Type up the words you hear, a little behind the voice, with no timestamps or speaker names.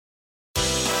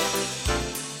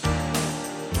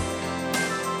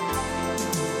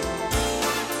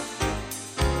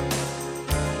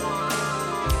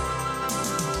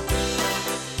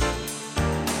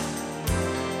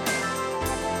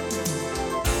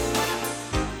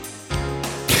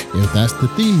If that's the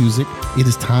theme music, it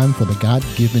is time for the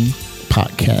God-Given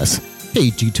Podcast. Hey,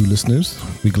 G2 listeners,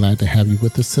 we're glad to have you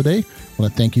with us today. I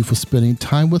want to thank you for spending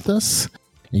time with us.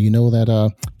 And you know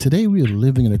that today we are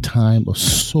living in a time of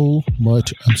so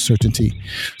much uncertainty.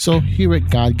 So here at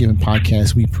God-Given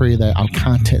Podcast, we pray that our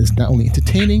content is not only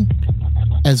entertaining,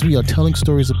 as we are telling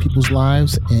stories of people's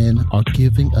lives and are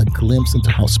giving a glimpse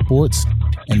into how sports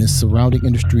and its surrounding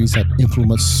industries have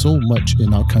influenced so much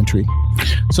in our country.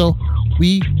 So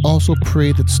we also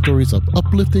pray that the stories are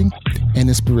uplifting and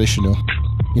inspirational,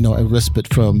 a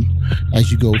respite from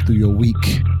as you go through your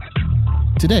week.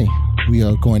 Today, we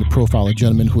are going to profile a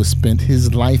gentleman who has spent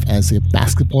his life as a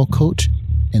basketball coach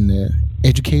and an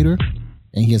educator,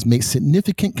 and he has made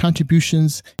significant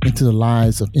contributions into the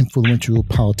lives of influential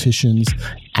politicians,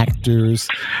 actors,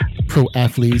 pro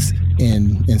athletes,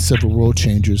 and several world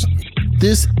changers.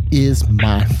 This is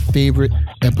my favorite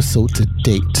episode to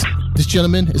date. This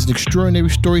gentleman is an extraordinary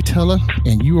storyteller,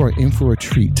 and you are in for a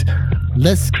treat.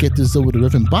 Let's get this over the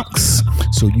Reverend Box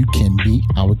so you can meet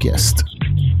our guest.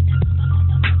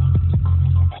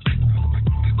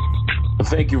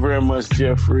 Thank you very much,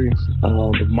 Jeffrey,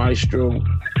 the maestro.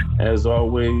 As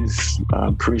always, I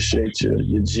appreciate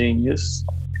your genius.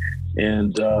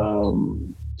 And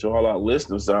to all our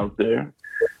listeners out there,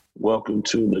 welcome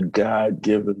to the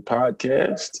God-Given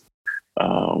Podcast.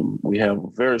 We have a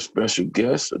very special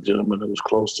guest, a gentleman that was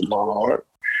close to my heart,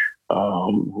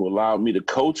 who allowed me to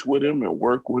coach with him and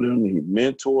work with him. He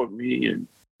mentored me and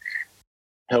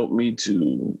helped me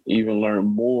to even learn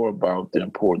more about the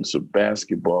importance of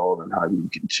basketball and how you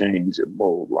can change and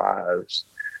mold lives.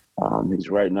 He's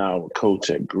right now a coach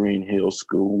at Green Hill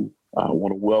School. I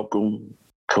want to welcome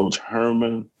Coach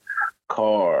Herman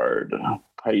Card.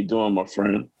 How you doing, my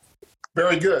friend?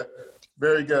 Very good.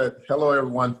 Very good. Hello,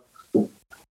 everyone.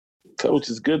 Coach,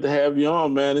 it's good to have you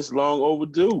on, man. It's long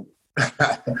overdue.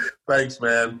 Thanks,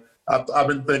 man. I've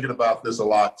been thinking about this a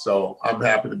lot, so I'm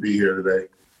happy to be here today.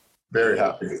 Very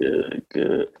happy.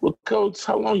 Good. Well, Coach,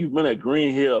 how long you been at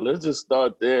Green Hill? Let's just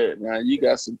start there. Now, you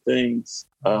got some things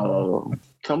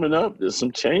coming up. There's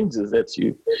some changes that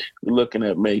you're looking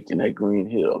at making at Green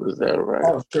Hill. Is that right?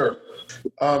 Oh, sure.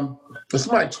 This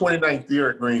is my 29th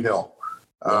year at Green Hill.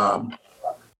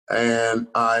 And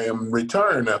I am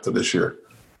retiring after this year.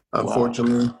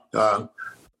 Unfortunately, I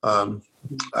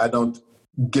don't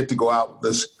get to go out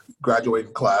this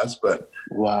graduating class, but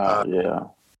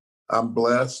I'm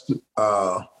blessed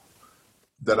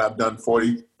that I've done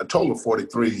a total of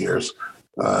 43 years.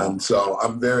 And so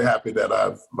I'm very happy that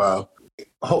I've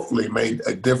hopefully made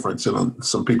a difference in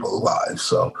some people's lives.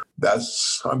 So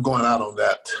I'm going out on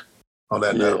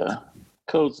that note.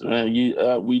 Coach, man,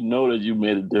 we know that you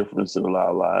made a difference in a lot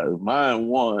of lives. Mine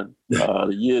won. The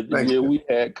year we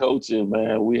had coaching,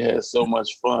 man, we had so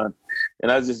much fun. And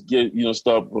I just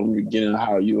start from the beginning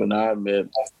how you and I met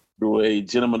through a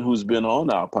gentleman who's been on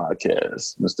our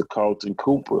podcast, Mr. Carlton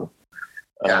Cooper,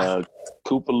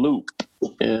 Cooper Loop.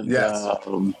 And yes.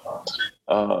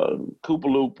 Cooper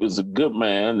Loop is a good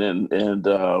man, and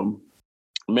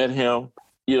met him,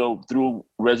 through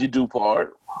Reggie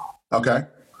Dupart. Okay.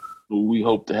 Who we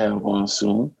hope to have on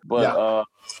soon. But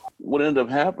what ended up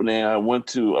happening, I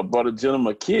brought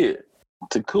a kid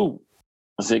to Coop.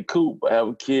 I said, Coop, I have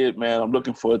a kid, man. I'm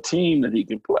looking for a team that he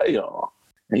can play on.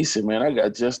 And he said, man, I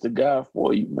got just the guy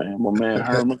for you, man. My man,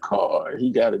 Herman Card, he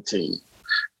got a team.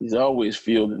 He's always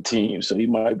fielding teams, so he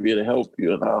might be able to help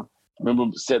you. And I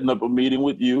remember setting up a meeting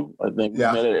with you. I think we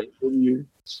met at SMU.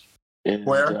 And,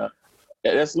 where?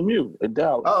 At SMU in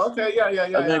Dallas. Oh, okay. Yeah.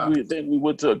 I think we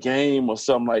went to a game or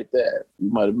something like that. We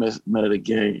might have met at a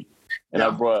game. And I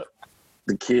brought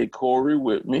the kid Corey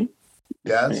with me.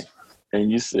 Yes.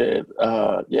 And you said,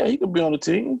 he could be on the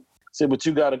team. I said, but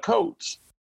you got a coach.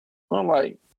 I'm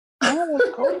like, I don't want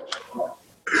a coach.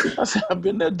 I said, I've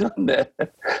been there, done that.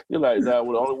 You're like, nah,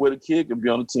 well, the only way the kid can be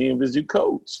on the team is your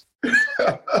coach.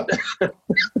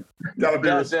 Gotta be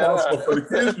responsible for the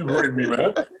kids you bring me,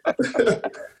 man.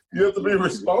 You have to be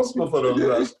responsible for those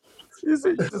guys. You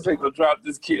said, you just ain't gonna drop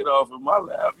this kid off in my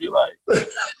lap. You're like, you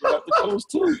have the coach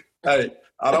too. Hey,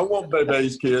 I don't want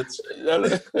baby's kids.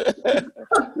 Like,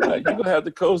 you're gonna have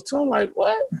the coach too. I'm like,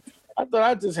 what? I thought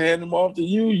I'd just hand him off to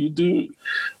you. You do.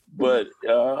 But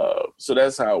so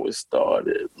that's how it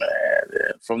started, man.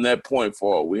 And from that point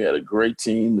forward, we had a great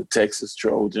team, the Texas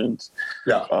Trojans.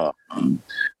 Yeah.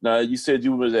 Now, you said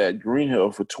you was at Green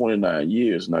Hill for 29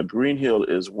 years. Now, Green Hill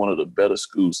is one of the better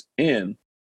schools in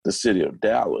the city of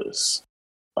Dallas.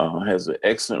 Has an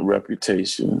excellent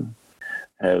reputation,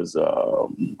 has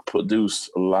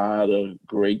produced a lot of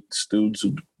great students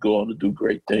who go on to do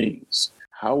great things.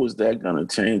 how was that going to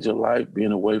change your life,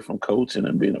 being away from coaching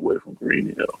and being away from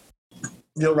Green Hill?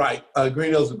 You're right.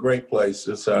 Green Hill's a great place.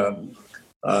 It's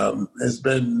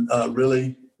been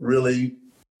really, really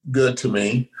good to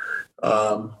me.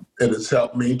 It has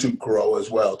helped me to grow as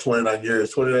well. 29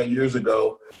 years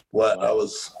ago, I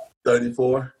was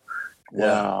 34.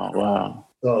 Wow.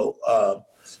 So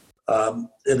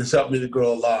it has helped me to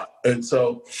grow a lot. And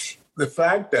so the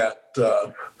fact that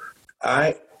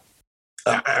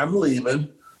I'm leaving,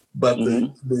 but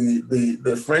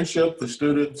the friendship, the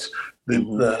students,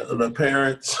 the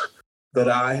parents that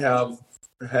I have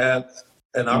had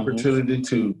an opportunity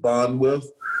to bond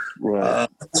with,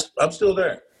 I'm still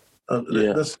there.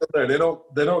 They're still there. They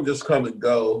don't just come and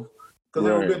go, because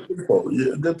they were good people.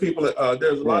 Good people.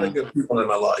 There's a lot of good people in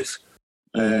my life,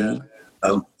 and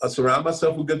I surround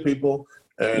myself with good people,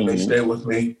 and they stay with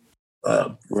me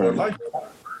for life.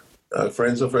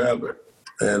 Friends are forever,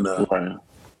 and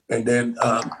then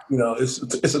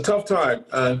it's a tough time.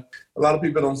 A lot of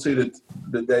people don't see the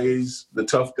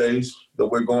tough days that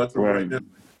we're going through right now.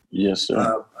 Yes,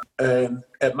 sir. And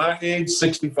at my age,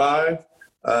 65.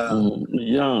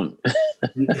 Young.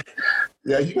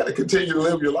 Yeah, you got to continue to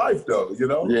live your life, though.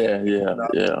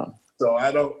 Yeah. So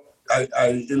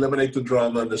I eliminate the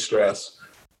drama and the stress,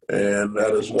 and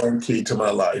that is one key to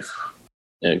my life.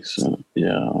 Excellent.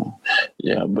 Yeah.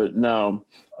 But now,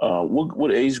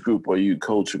 what age group are you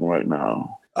coaching right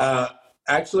now?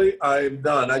 Actually, I'm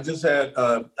done. I just had.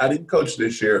 I didn't coach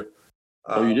this year.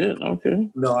 Oh, you did?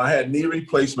 Okay. No, I had knee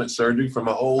replacement surgery for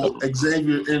my old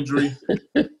Xavier injury.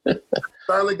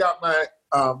 Finally got my,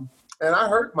 and I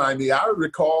hurt my knee. I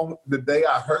recall the day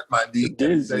I hurt my knee.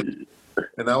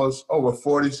 And I was over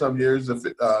 40-some years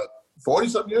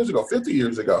ago, 50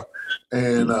 years ago.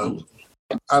 And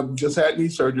I just had knee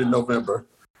surgery in November.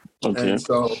 Okay. And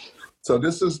so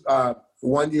this is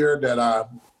 1 year that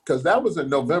because that was in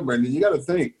November. And you got to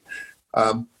think,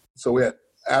 so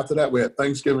after that, we had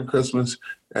Thanksgiving, Christmas,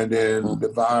 and then the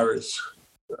virus,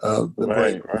 the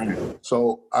break. Right.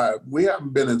 So we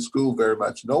haven't been in school very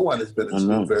much. No one has been in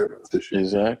school very much this year.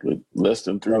 Exactly. Less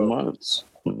than 3 months.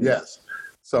 Yes.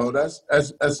 So that's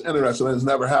interesting. It's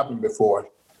never happened before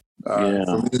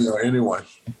for me or anyone.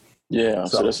 Yeah.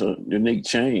 So that's a unique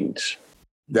change.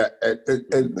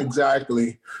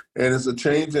 Exactly. And it's a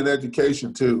change in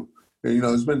education, too. And,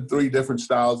 there's been 3 different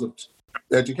styles of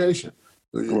education.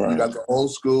 You got the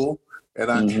old school,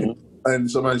 and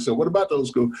somebody said, "What about the old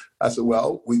school?" I said,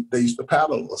 "Well, they used to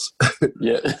paddle us."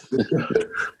 Yeah.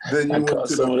 Then you went to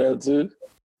some of that too.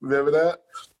 Remember that?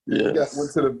 Yes.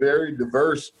 Went to the very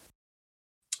diverse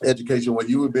education. When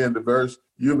you were being diverse,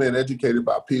 you were being educated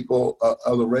by people of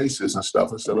other races and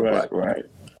stuff instead of black. Right.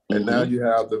 And now you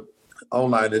have the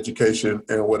online education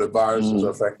and where the viruses are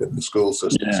affecting the school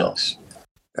system. Yes.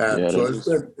 So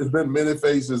it's been many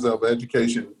phases of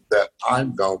education that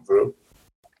I'm gone through,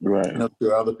 and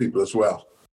to other people as well.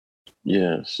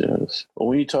 Yes. Well,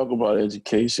 when you talk about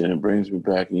education, it brings me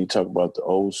back, and you talk about the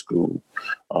old school.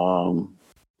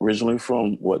 Originally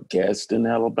from Gadsden,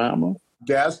 Alabama?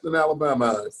 Gadsden,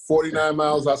 Alabama, 49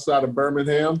 miles outside of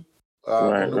Birmingham,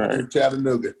 in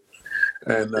Chattanooga.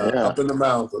 And up in the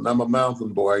mountain. I'm a mountain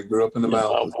boy. I grew up in the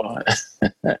mountains.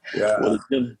 Well,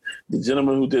 the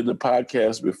gentleman who did the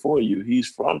podcast before you, he's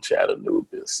from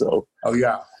Chattanooga. So. Oh,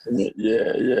 yeah.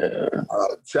 Yeah.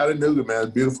 Chattanooga,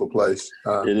 man, beautiful place.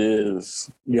 It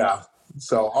is. Yeah.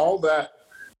 So all that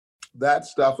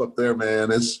stuff up there,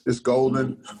 man, it's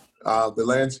golden. The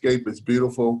landscape is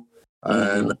beautiful.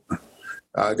 And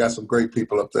I got some great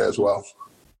people up there as well.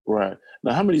 Right.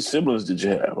 Now, how many siblings did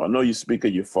you have? I know you speak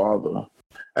of your father.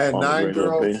 I had 9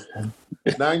 girls.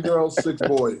 9 girls, 6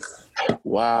 boys.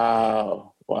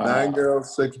 Wow. 9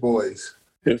 girls, 6 boys.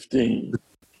 15.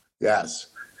 Yes.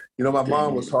 My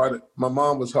mom was hard. My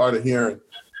mom was hard of hearing,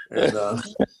 and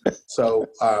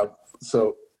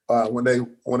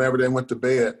whenever they went to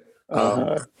bed,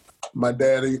 my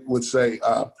daddy would say,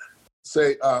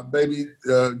 "Baby,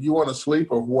 you want to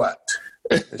sleep or what?"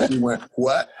 And she went,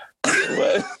 "What?"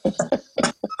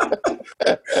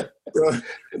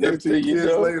 15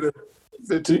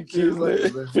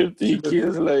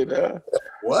 kids later.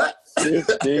 What?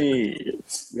 15.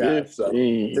 Yeah,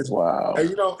 15. Wow. And,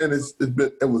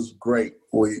 it was great.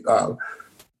 We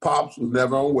Pops was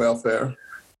never on welfare.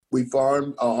 We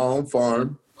farmed our own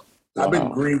farm. Wow. I've been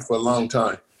green for a long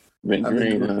time.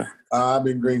 I've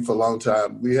been green for a long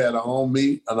time. We had our own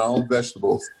meat and our own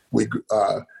vegetables. He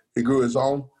grew his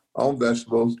own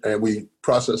vegetables, and we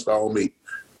processed our own meat.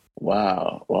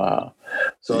 Wow.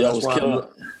 So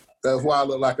That's why I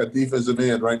look like a defensive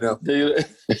end right now.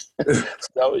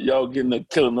 Y'all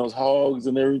killing those hogs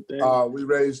and everything? We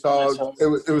raised hogs.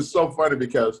 It was so funny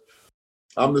because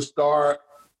I'm the star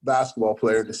basketball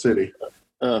player in the city.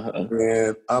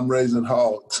 And I'm raising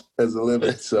hogs as a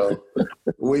living. So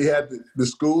we had the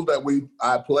school that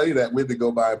I played at, we had to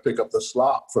go by and pick up the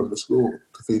slop from the school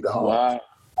to feed the hogs.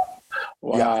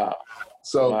 Wow. Yeah.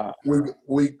 So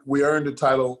we earned the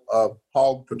title of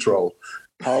Hog Patrol.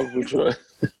 Hog Patrol.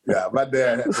 Yeah, my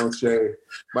dad had no shame.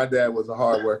 My dad was a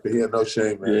hard worker. He had no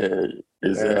shame, man. Yeah,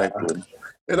 exactly.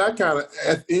 And I kind of,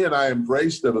 at the end, I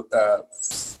embraced it.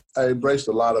 I embraced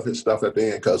a lot of his stuff at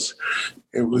the end because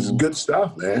it was good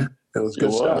stuff, man. It was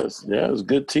good stuff. Yeah, it was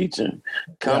good teaching.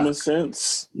 Common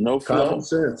sense, no fluff. Common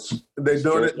sense. They're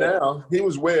doing it now. He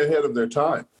was way ahead of their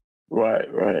time. Right.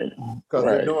 Because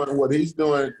they're doing what he's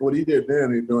doing, what he did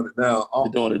then, they're doing it now.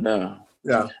 They're doing it now.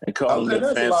 Yeah. And calling it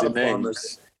fancy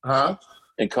names.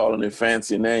 And calling it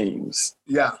fancy names.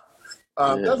 Yeah.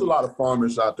 There's a lot of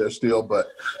farmers out there still, but,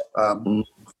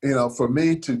 for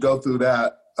me to go through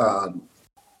that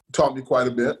taught me quite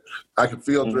a bit. I can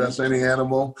field dress any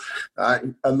animal. I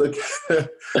wonder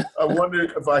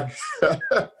if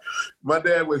my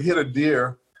dad would hit a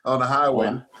deer on the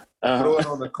highway, throw it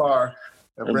on the car,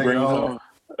 and bring it home.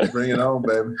 Bring it home,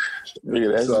 baby.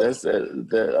 That's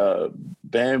that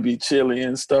Bambi chili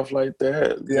and stuff like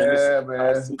that. Yeah,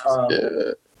 man.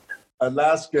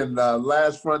 Alaskan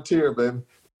last frontier, baby.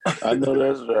 I know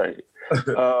that's right.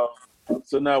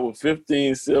 So now with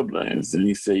 15 siblings, and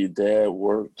you say your dad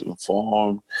worked and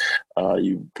farmed,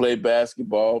 you played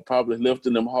basketball, probably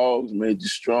lifting them hogs made you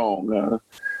strong, huh?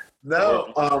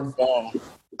 No,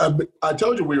 I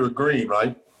told you we were green,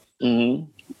 right? Mm-hmm.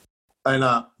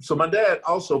 And so my dad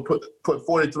also put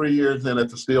 43 years in at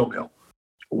the steel mill.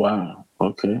 Wow.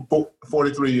 Okay.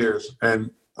 43 years. And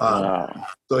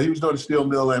so he was doing the steel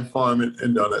mill and farming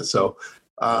and doing that. So,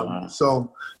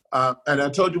 and I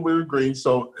told you we were green.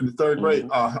 So in the third grade,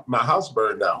 my house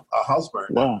burned down. Our house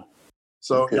burned down. Wow.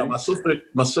 So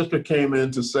my sister came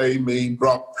in to save me,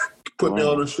 put me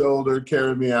on her shoulder,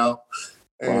 carried me out,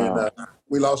 and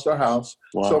we lost our house.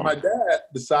 Wow. So my dad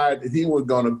decided he was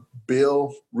going to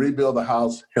rebuild the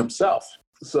house himself.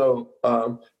 So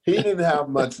he didn't have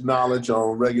much knowledge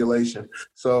on regulation.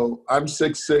 So I'm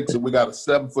 6'6", and we got a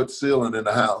 7-foot ceiling in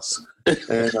the house.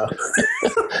 And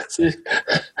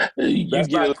you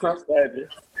get excited.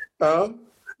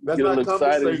 That's not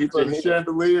compensation for the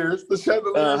chandeliers. The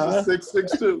chandeliers are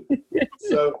 6'6" too.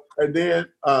 So and then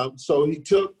so he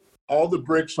took all the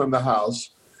bricks from the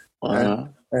house, and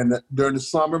during the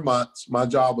summer months, my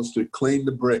job was to clean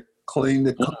the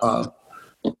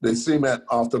cement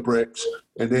off the bricks,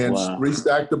 and then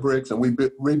restack the bricks, and we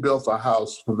rebuilt our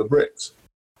house from the bricks.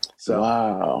 So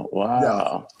wow.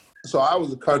 Yeah. So I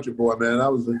was a country boy, man. I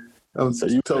was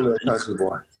totally a country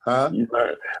boy.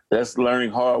 That's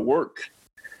learning hard work.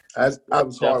 I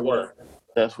was hard work.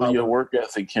 That's where your work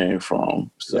ethic came from.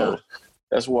 So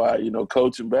that's why,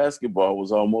 coaching basketball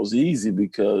was almost easy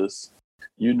because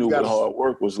you knew what hard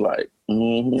work was like.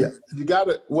 Mm-hmm. Yeah, you got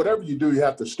to, whatever you do, you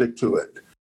have to stick to it.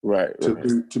 Right. To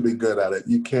be good at it.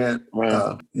 You can't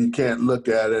look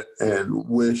at it and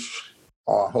wish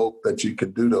or hope that you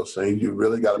can do those things. You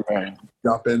really got to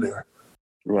jump in there.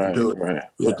 Right. Do it. Right.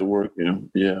 Put the work in.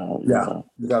 Yeah. You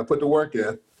got to put the work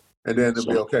in, and then it'll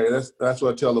be okay. That's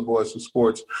what I tell the boys in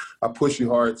sports. I push you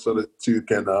hard so that you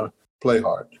can play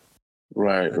hard.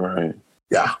 Right.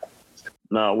 Yeah.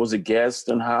 Now, was it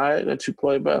Gadsden High that you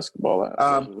played basketball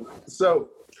at? So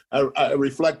I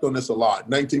reflect on this a lot.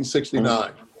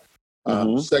 1969.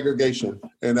 Segregation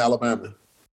in Alabama.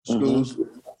 Schools,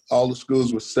 all the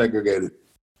schools were segregated.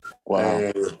 Wow.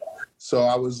 And so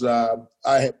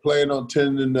I had planned on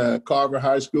attending Carver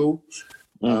High School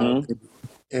in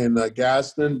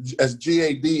Gadsden, as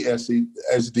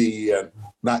GADSD,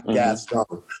 not Gaston.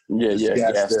 Yeah,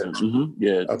 Gaston.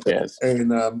 Yeah, okay.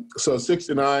 Gaston. And so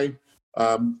 69,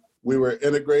 we were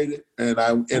integrated, and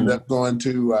I ended up going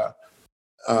to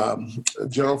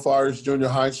General Forrest Junior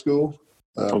High School,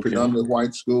 predominantly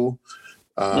white school.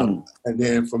 And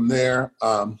then from there,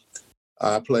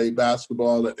 I played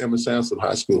basketball at Emma Sansom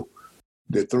High School.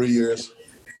 Did 3 years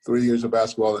of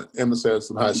basketball at Emma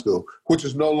Sansom High School, which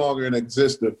is no longer in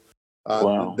existence.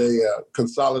 They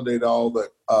consolidated all the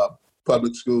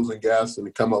public schools in Gaston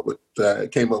and came up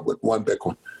with one big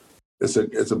one. It's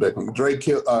a big one.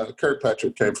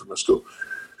 Kirkpatrick came from the school.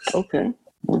 Okay.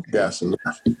 Gaston.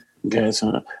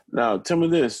 Now, tell me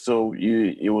this. So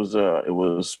was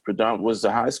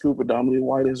the high school predominantly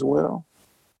white as well?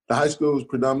 The high school was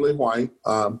predominantly white.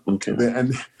 And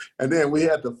then we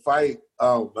had to fight.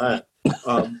 Oh man,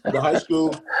 the high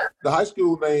school the high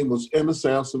school name was Emma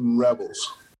Sampson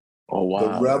Rebels. Oh, wow.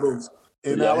 The Rebels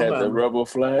in Alabama. Had the rebel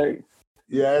flag?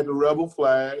 Yeah, I had the rebel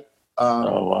flag.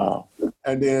 Oh, wow.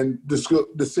 And then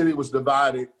the city was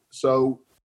divided. So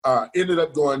ended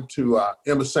up going to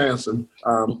Emma Sampson.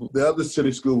 The other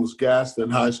city school was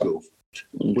Gaston High School,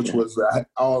 which was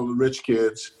all the rich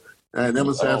kids. And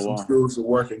Emma Sampson School was the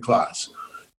working class.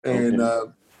 And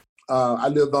I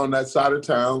lived on that side of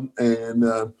town.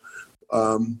 And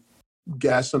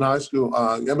Gaston High School,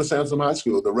 Emma Sampson High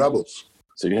School, the Rebels.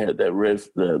 So you had that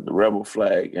the rebel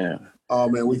flag, yeah. Oh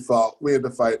man, we fought. We had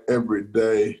to fight every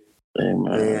day.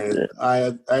 Amen. And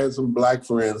I had some black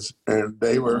friends, and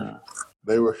they were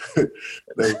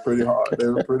pretty hard. They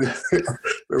were pretty. They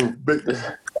were big.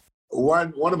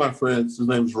 One of my friends, his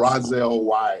name was Rozelle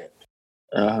Wyatt.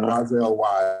 Rozelle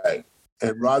Wyatt,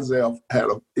 and Rozelle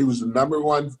he was the number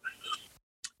one.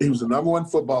 He was the number one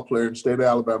football player in the state of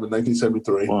Alabama in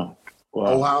 1973. Wow.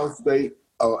 Ohio State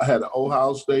had an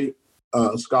Ohio State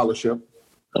scholarship.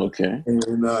 Okay.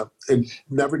 And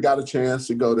never got a chance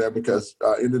to go there because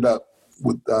ended up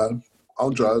with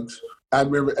on drugs. I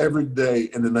remember every day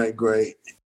in the ninth grade,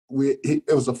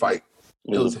 it was a fight.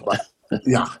 It was a fight.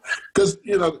 Yeah, because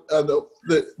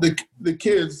the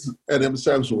kids at Emma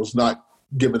Sampson was not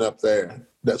giving up there.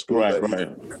 That's right. So,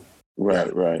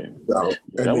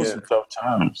 that was some tough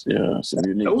times. Yeah,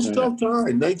 it was a tough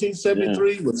time.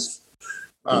 1973 was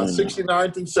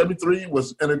 69 through 73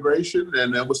 was integration,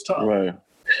 and that was tough. Right.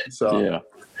 So yeah.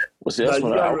 Well, see, that's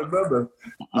you got to remember.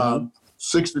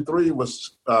 63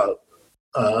 was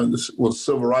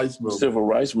civil rights movement. Civil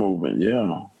rights movement,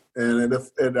 yeah. And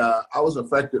I was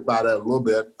affected by that a little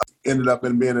bit. Ended up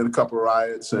being in a couple of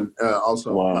riots, and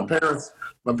also my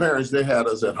parents they had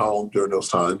us at home during those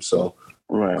times. So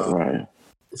right.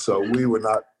 So we were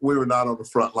not on the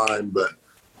front line, but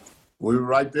we were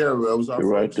right there. It was our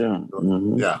right there.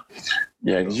 Yeah,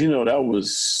 because that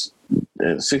was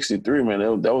in '63,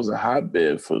 man. That was a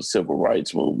hotbed for the civil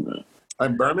rights movement.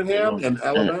 And Birmingham and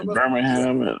Alabama,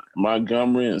 and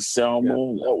Montgomery and Selma.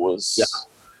 Yeah. That was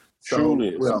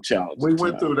truly a challenge. We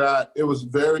went through that. It was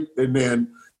very, and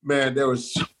then man, there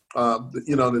was.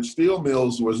 The steel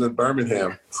mills was in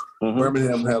Birmingham.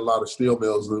 Birmingham had a lot of steel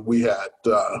mills, and we had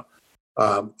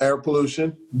air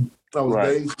pollution. Those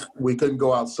days we couldn't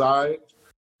go outside.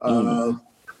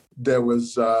 There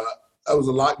was a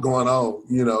lot going on.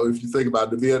 If you think about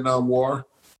the Vietnam War,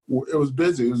 it was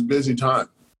busy. It was a busy time.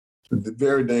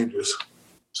 Very dangerous.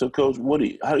 So, Coach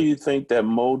Woody, how do you think that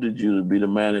molded you to be the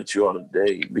man that you are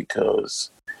today?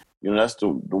 Because that's the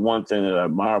one thing that I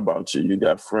admire about you. You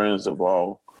got friends of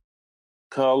all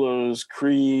colors,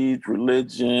 creeds,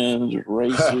 religions,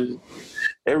 races.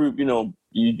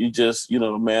 You just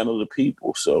a man of the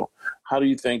people. So how do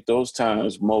you think those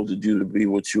times molded you to be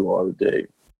what you are today?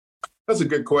 That's a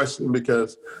good question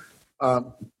because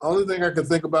only thing I can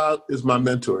think about is my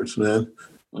mentors, man.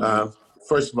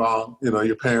 First of all,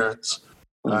 your parents.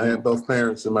 I had both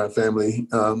parents in my family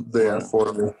there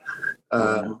for me.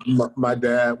 My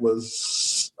dad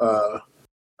was a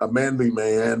manly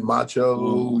man,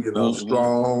 macho,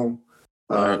 strong,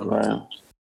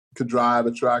 could drive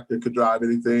a tractor, could drive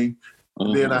anything.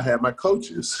 Then I had my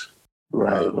coaches,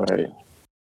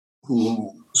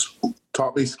 who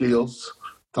taught me skills,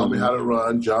 taught me how to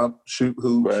run, jump, shoot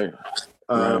hoops.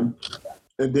 And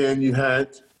then you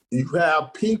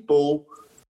have people,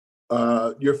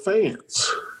 your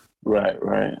fans.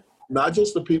 Right. Not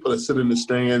just the people that sit in the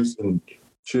stands and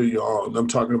cheer you on. I'm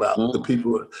talking about the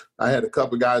people. I had a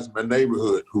couple of guys in my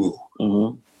neighborhood who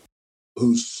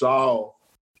saw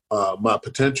my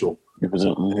potential,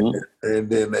 and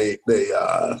then they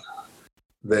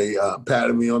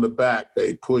patted me on the back.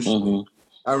 They pushed me.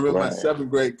 I remember my seventh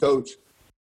grade coach.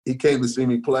 He came to see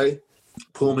me play,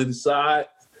 pulled me aside.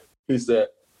 He said,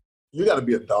 "You got to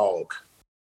be a dog.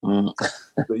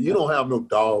 So you don't have no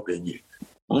dog in you."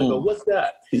 I go, "What's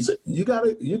that?" He said, "You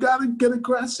gotta get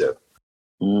aggressive."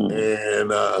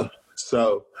 And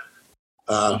so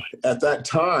at that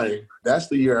time, that's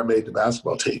the year I made the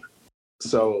basketball team.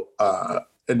 So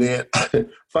and then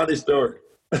funny story,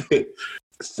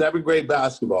 seventh grade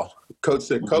basketball. Coach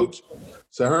said, "Coach,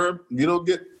 so Herm, if you don't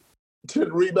get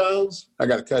 10 rebounds, I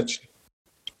got to cut you."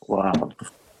 Wow.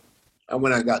 And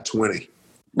when I got 20.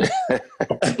 And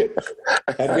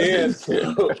then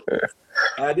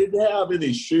I didn't have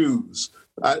any shoes.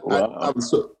 I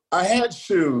had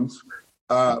shoes,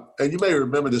 and you may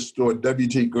remember this store,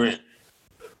 W.T. Grant.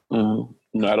 No,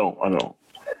 I don't.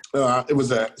 It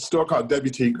was a store called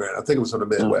W.T. Grant. I think it was in the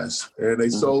Midwest. And they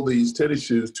sold these tennis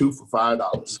shoes, 2 for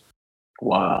 $5.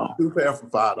 Wow. 2 pair for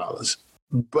 $5.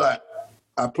 But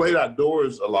I played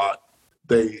outdoors a lot.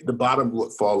 the bottom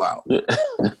would fall out.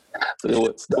 They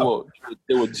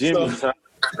were Jimmy's. So,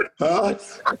 huh?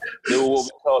 They were what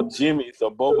we call Jimmy's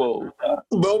or Bobo.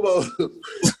 Bobo.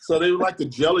 So they were like the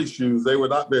jelly shoes. They were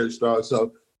not very strong.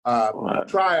 So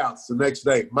tryouts the next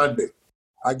day, Monday.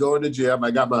 I go in the gym.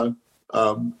 I got my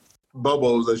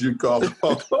Bobos, as you call them.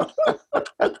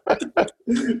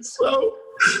 So,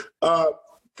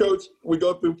 Coach, we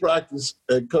go through practice,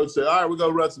 and Coach said, all right, we're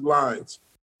going to run some lines.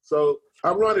 So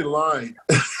I'm running line.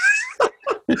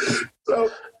 So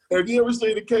have you ever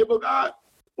seen the cable guy?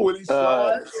 When he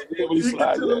slides,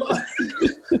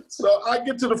 So I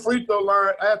get to the free throw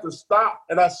line, I have to stop,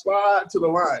 and I slide to the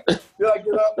line. Then I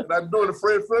get up, and I'm doing the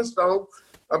Fred Flintstone.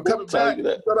 I'm coming back.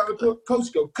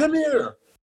 Coach go, come here.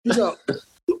 He go,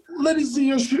 let me see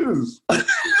your shoes.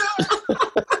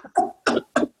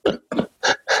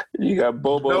 You got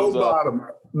Bobos.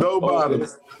 No bottom.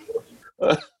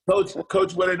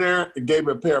 Coach went in there and gave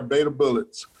me a pair of Beta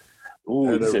Bullets.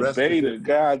 Ooh, he said Beta,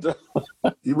 God.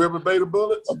 You remember Beta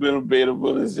Bullets? I remember Beta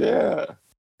Bullets, yeah.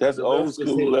 That's old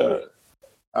school.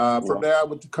 From there, I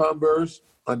went to Converse,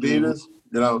 Adidas,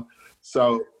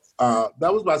 So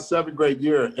that was my 7th grade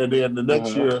year. And then the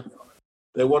next year,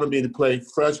 they wanted me to play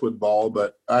freshman ball,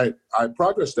 but I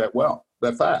progressed that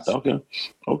fast. Okay.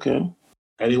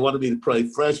 And he wanted me to play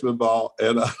freshman ball,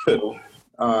 and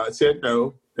I said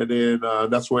no. And then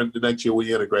that's when the next year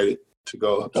we integrated to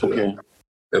go up to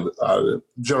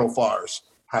General Fars.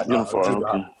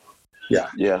 Okay.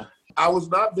 Yeah. I was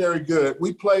not very good.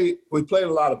 We played a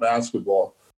lot of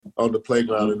basketball on the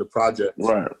playground in the project.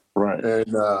 Right.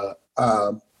 And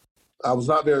I was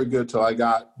not very good till I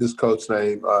got this coach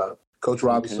named Coach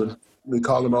Robinson. Okay. We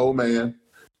call him Old Man.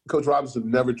 Coach Robinson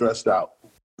never dressed out.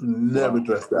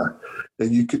 Dressed out.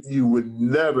 And you would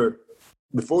never,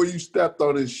 before you stepped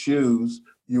on his shoes,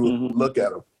 you would look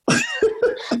at him.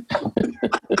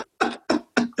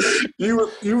 You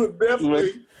would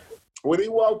definitely, when he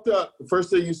walked up, the first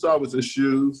thing you saw was his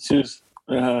shoes.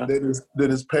 Then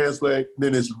his pants leg,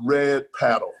 then his red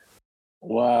paddle.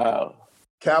 Wow.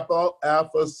 Kappa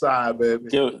Alpha Psi,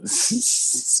 baby.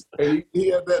 And he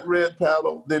had that red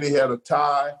paddle, then he had a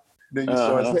tie, then you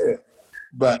saw his head.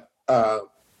 But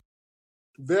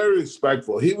very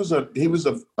respectful. He was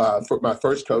for my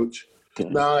first coach. Okay.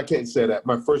 No, I can't say that.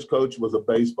 My first coach was a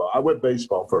baseball. I went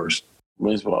baseball first.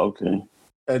 Baseball, okay.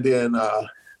 And then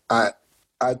I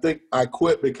think I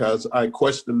quit because I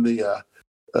questioned the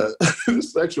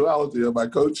sexuality of my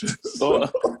coaches. So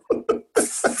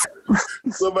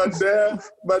my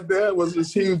dad was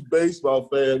this huge baseball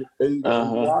fan. And he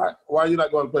goes, why are you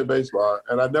not going to play baseball?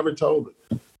 And I never told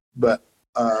him. But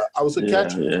I was a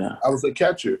catcher. Yeah. I was a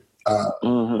catcher.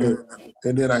 And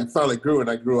then I finally grew, and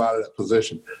I grew out of that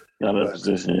position. Yeah.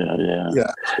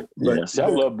 See, I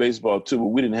love baseball too, but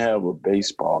we didn't have a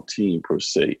baseball team per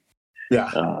se.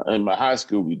 Yeah. In my high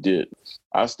school, we did.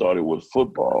 I started with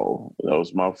football. That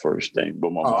was my first thing.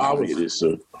 But my mom did it,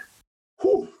 so.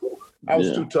 I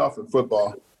was too tough in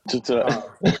football. Too tough.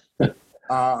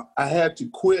 I had to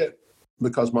quit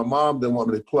because my mom didn't want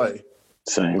me to play.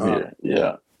 Same here.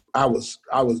 Yeah. I was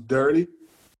dirty.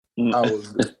 I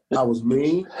was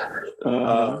mean.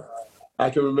 I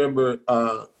can remember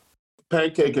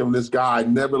pancaking this guy I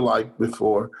never liked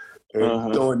before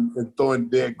and throwing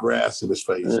dead grass in his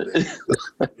face.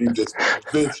 He just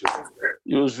vicious.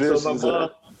 He was vicious.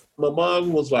 So my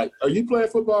mom was like, "Are you playing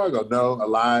football?" I go, "No." I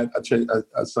lied.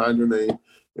 I signed her name,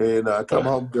 and I come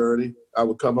home dirty. I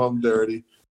would come home dirty,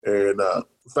 and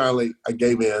finally I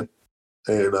gave in,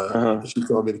 and she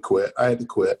told me to quit. I had to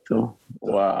quit. Oh,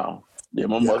 wow. Yeah,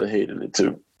 my mother hated it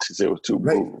too. She said it was too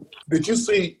brutal. Did you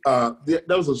see? There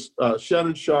was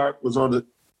Shannon Sharp was on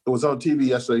TV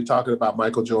yesterday talking about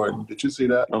Michael Jordan. Did you see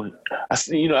that? I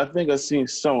see. I think I seen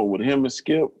some with him and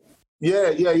Skip.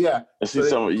 Yeah. I see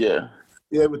some. Yeah.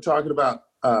 Yeah, we're talking about.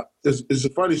 It's a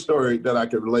funny story that I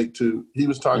can relate to. He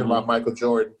was talking about Michael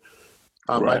Jordan.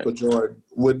 Michael Jordan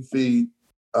wouldn't feed.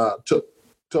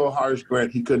 Told Horace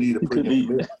Grant he couldn't eat a pregame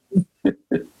meal.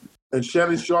 And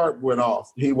Shannon Sharp went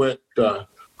off. He went.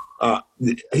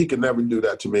 He could never do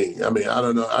that to me. I mean, I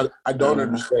don't know. I don't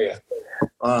understand.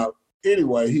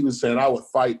 Anyway, he was saying I would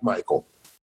fight Michael,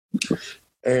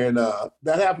 and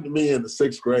that happened to me in the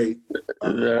 6th grade.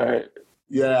 Right.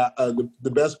 Yeah,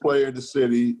 the best player in the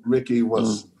city, Ricky,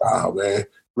 was. Oh man,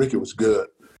 Ricky was good,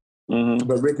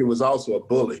 but Ricky was also a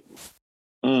bully.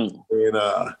 And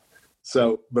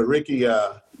but Ricky,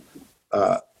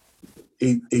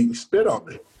 he spit on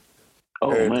me.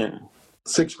 Oh man,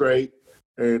 6th grade.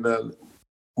 And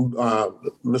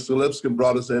Mr. Lipscomb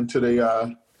brought us into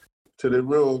the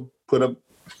room, put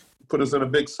us in a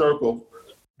big circle,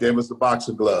 gave us the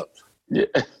boxing gloves. Yeah.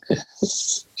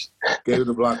 Gave it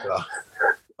the block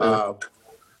off.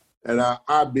 And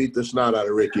I beat the snot out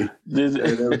of Ricky.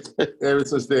 And ever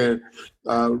since then,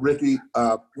 Ricky,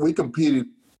 we competed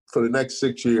for the next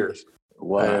 6 years.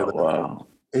 Wow.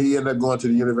 And he ended up going to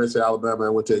the University of Alabama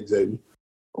and went to Xavier.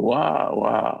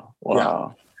 Wow. Yeah.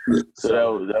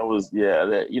 So that was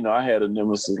I had a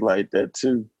nemesis like that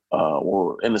too.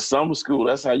 Well, in the summer school,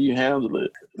 that's how you handle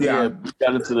it. Yeah.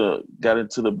 Got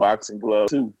into the boxing glove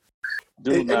too.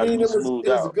 It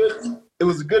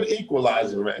was a good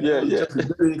equalizer, man. Yeah, Just a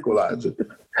good equalizer.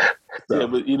 So. Yeah,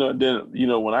 but then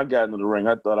when I got into the ring,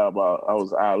 I thought I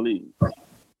was Ali.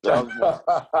 So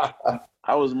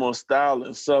I was more style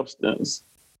and substance,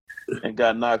 and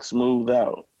got knocked smooth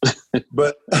out.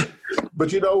 But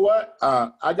you know what?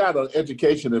 I got an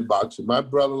education in boxing. My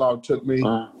brother-in-law took me,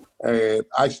 and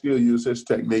I still use his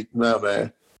technique now,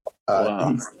 man.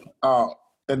 Wow.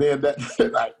 And then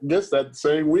I guess that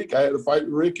same week I had to fight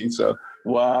Ricky. So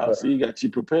wow, so you got you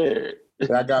prepared.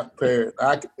 I got prepared.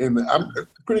 I'm a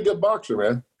pretty good boxer,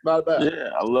 man. Not bad.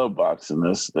 Yeah, I love boxing.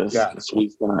 That's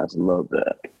sweet science. I love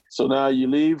that. So now you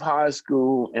leave high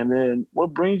school, and then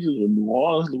what brings you to New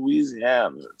Orleans,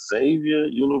 Louisiana, Xavier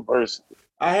University?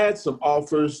 I had some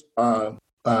offers.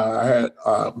 I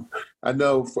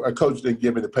know a coach didn't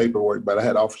give me the paperwork, but I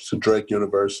had offers to Drake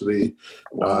University.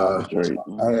 Drake.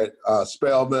 I had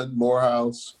Spelman,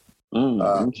 Morehouse,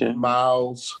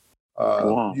 Miles,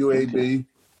 UAB. Okay.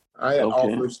 I had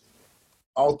offers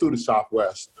all through the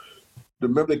Southwest.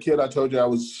 Remember the kid I told you I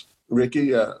was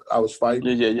Ricky? I was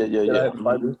fighting. Yeah. I had to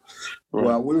fight him. Right.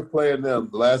 Well, we were playing them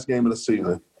the last game of the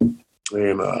season,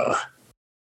 and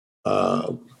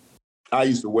I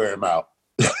used to wear him out.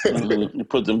 You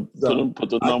put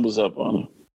the numbers up on them.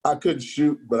 I couldn't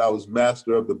shoot, but I was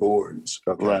master of the boards.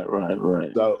 Okay?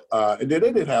 Right. So, and then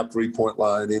they didn't have 3-point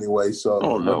line anyway. So,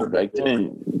 no, back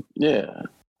then, yeah.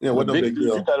 Yeah, what no big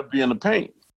deal. You got to be in the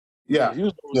paint. Yeah, if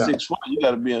you was 6 foot, you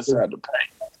got to be inside the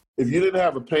paint. If you didn't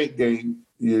have a paint game,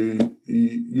 you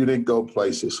didn't go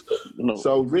places. No.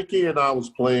 So Ricky and I was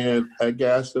playing at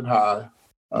Gaston High,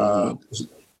 and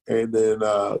then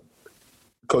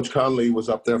Coach Conley was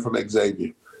up there from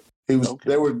Xavier. He was. Okay.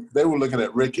 They were looking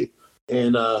at Ricky,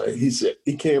 and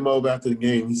he came over after the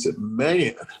game. He said,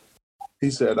 "Man,"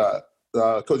 he said,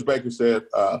 Coach Baker said,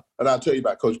 and I'll tell you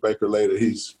about Coach Baker later.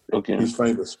 He's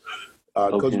famous.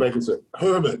 Coach Baker said,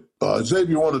 "Herman,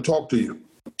 Xavier want to talk to you."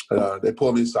 They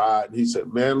pulled me aside, and he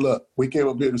said, "Man, look, we came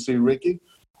up here to see Ricky,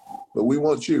 but we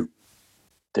want you."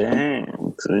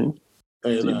 Damn, see?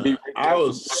 And I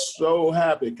was so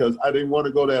happy because I didn't want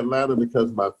to go to Atlanta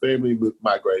because my family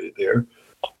migrated there.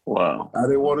 Wow. I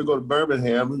didn't want to go to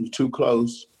Birmingham. It was too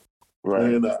close. Right.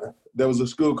 And there was a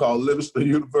school called Livingston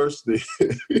University.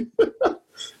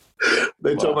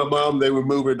 They told my mom they would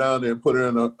move her down there and put her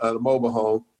in a mobile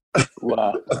home.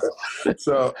 Wow.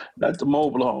 So that's the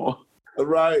mobile home.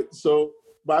 Right. So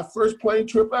my first plane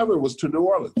trip ever was to New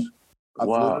Orleans. I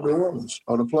flew to New Orleans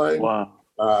on a plane.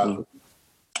 Wow.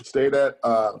 Stayed at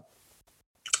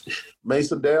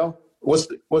Mason Dale. What's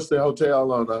the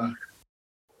hotel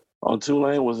on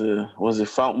Tulane? Was it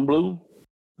Fontainebleau?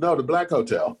 No, the Black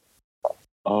Hotel.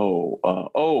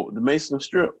 The Mason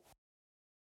Strip.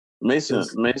 Mason.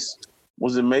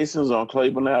 Was it Mason's on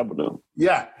Claiborne Avenue?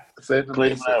 Yeah.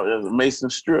 Claiborne Avenue, Mason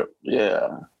Strip.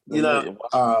 Yeah. You know,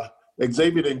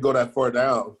 Xavier didn't go that far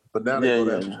down, but now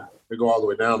they go all the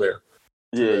way down there.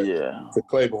 To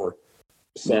Claiborne.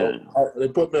 So they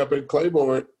put me up in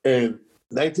Claiborne in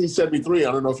 1973.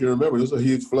 I don't know if you remember. It was a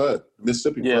huge flood.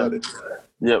 Mississippi flooded.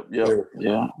 Yep.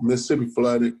 Mississippi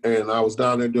flooded, and I was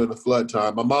down there during the flood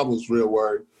time. My mom was real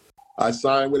worried. I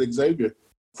signed with Xavier.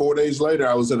 4 days later,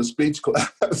 I was in a speech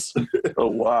class. Oh,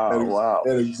 wow.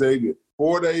 At Xavier.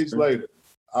 4 days later,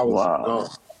 I was gone.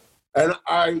 And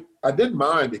I didn't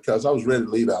mind because I was ready to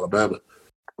leave Alabama.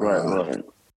 Right.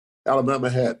 Alabama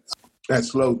had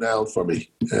slowed down for me.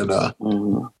 And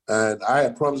and I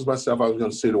had promised myself I was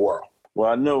going to see the world.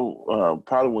 Well, I know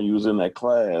probably when you was in that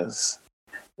class,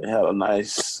 they had a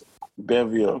nice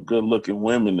bevy of good-looking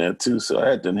women there, too. So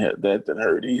that didn't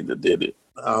hurt either, did it?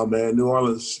 Oh, man, New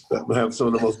Orleans have some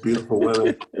of the most beautiful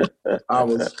women. I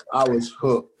was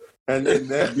hooked. And then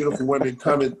they had beautiful women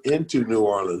coming into New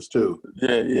Orleans, too.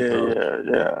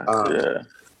 Yeah.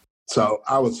 So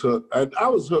I was hooked. I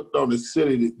was hooked on the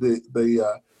city,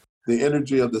 the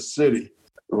energy of the city.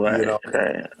 Right. You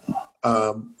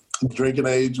know? Drinking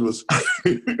age was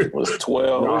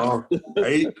 12. No,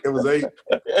 8. It was 8.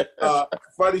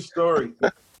 Funny story.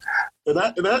 And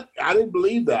I didn't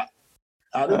believe that.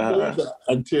 I didn't believe that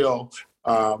until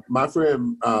my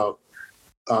friend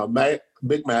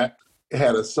Big Mac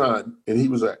had a son, and he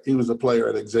was a player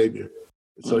at Xavier.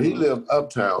 So he lived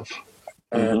uptown.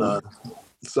 And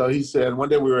so he said, one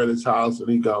day we were at his house, and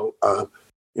he go,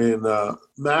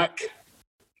 Mac,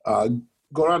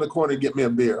 go around the corner and get me a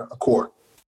beer, a quart.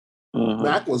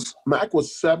 Mac was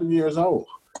 7 years old.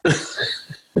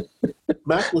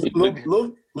 Mac was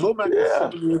little Mac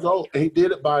was 7 years old, and he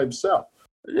did it by himself.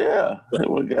 Yeah,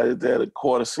 one guy had a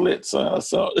quarter slit, son.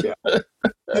 So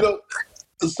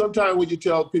sometimes when you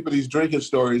tell people these drinking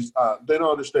stories, they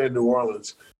don't understand New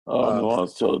Orleans. New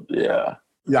Orleans, so they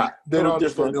don't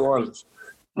understand New Orleans.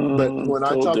 But when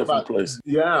I talk about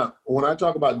when I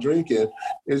talk about drinking,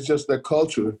 it's just their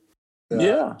culture.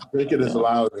 Drinking is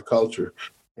allowed in the culture.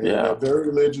 And they're very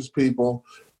religious people.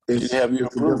 A lot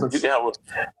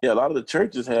of the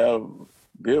churches have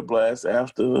beer blasts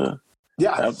after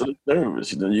the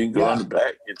service. You can go in the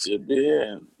back, get your beer,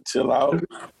 and chill out.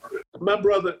 My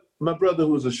brother, who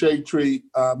was a shade tree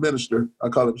minister, I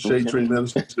call him shade tree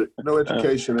minister, no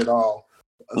education at all.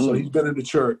 So he's been in the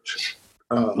church.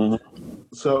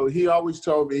 So he always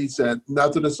told me, he said,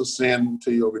 nothing is a sin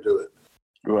until you overdo it.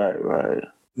 Right.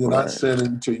 You're not sinning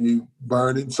until you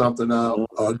burning something out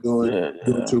or doing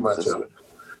too much of it.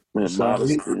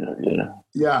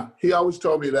 He always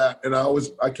told me that, and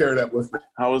I carry that with me.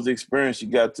 How was the experience? You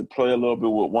got to play a little bit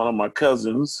with one of my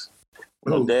cousins.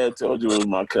 My dad told you it was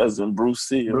my cousin, Bruce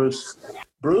Seal.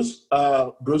 Bruce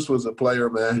was a player,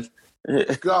 man.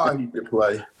 God, he could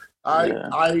play.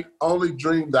 I only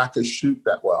dreamed I could shoot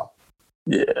that well.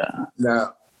 Yeah.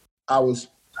 Now, I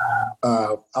wasn't.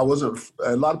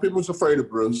 A lot of people was afraid of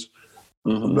Bruce,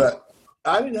 but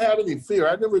I didn't have any fear.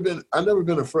 I never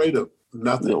been afraid of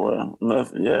nothing.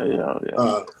 Nothing.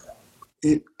 Yeah.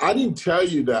 I didn't tell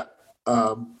you that.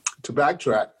 To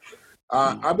backtrack,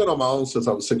 I've been on my own since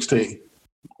I was 16.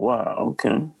 Wow.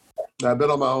 Okay. I've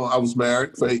been on my own. I was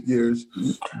married for 8 years,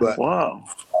 but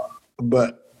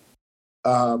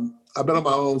I've been on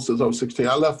my own since I was 16.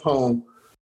 I left home.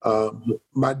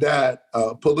 My dad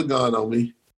pulled a gun on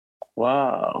me.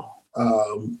 Wow.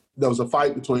 There was a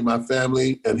fight between my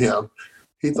family and him.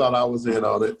 He thought I was in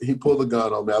on it. He pulled a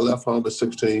gun on me. I left home at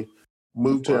 16,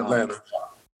 moved to Atlanta,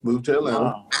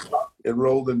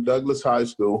 enrolled in Douglas High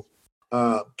School,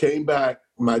 came back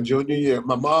my junior year.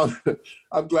 My mom,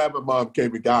 I'm glad my mom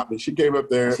came and got me. She came up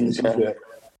there and she said,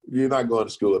 "You're not going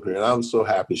to school up here." And I was so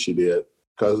happy she did,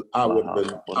 because I would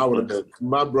have been,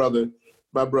 my brother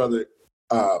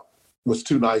was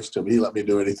too nice to me. He let me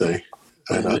do anything.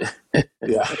 And,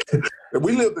 and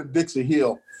we lived in Dixie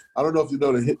Hill. I don't know if you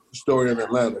know the story in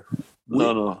Atlanta.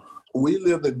 No. We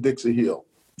lived in Dixie Hill.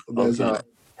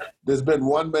 There's been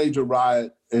one major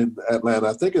riot in Atlanta.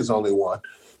 I think it's only one,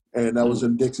 and that was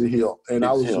in Dixie Hill. And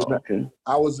at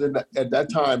that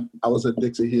time I was in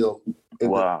Dixie Hill.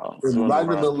 Right in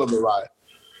the middle of the riot.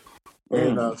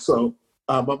 And so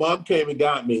my mom came and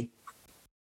got me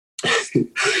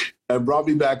and brought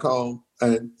me back home.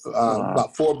 And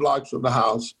about 4 blocks from the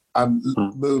house, I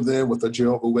moved in with a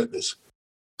Jehovah's Witness.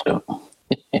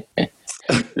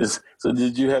 So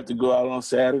did you have to go out on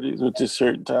Saturdays with this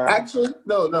certain time? Actually,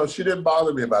 no. She didn't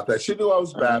bother me about that. She knew I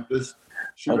was Baptist.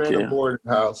 She ran a boarding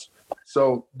house.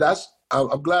 So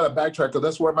I'm glad I backtracked, because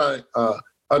that's where my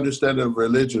understanding of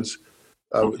religions,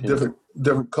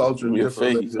 different culture, and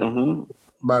different religion,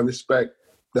 my respect.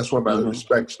 That's where my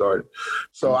respect started.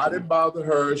 So I didn't bother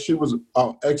her. She was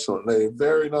an excellent lady,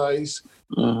 very nice.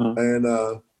 And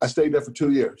I stayed there for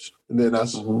 2 years. And then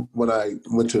that's when I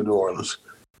went to New Orleans.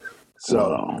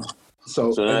 So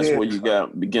that's where you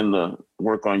begin to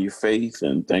work on your faith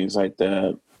and things like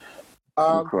that.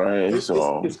 Christ,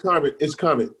 it's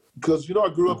coming. Because, I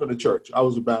grew up in the church. I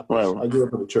was a Baptist. Right. I grew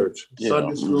up in the church.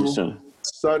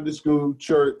 Sunday school,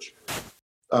 church,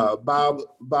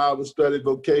 Bible study,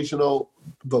 vocational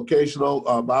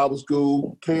Bible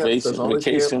school, camp.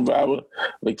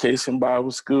 Vacation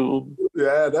Bible school.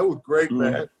 Yeah, that was great,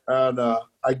 man. And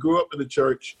I grew up in the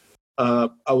church. I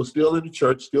was still in the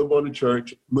church, still going to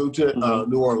church. Moved to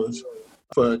New Orleans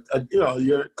for a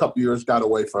couple years. Got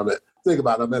away from it. Think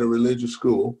about it. I'm at a religious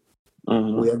school.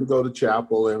 We had to go to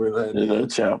chapel every night.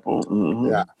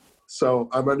 Yeah. So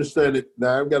I'm understanding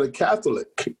now. I'm at a Catholic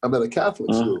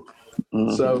school.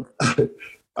 So,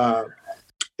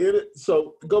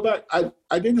 so go back.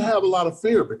 I didn't have a lot of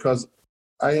fear because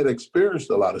I had experienced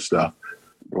a lot to stuff.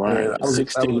 Right.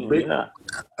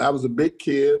 I was a big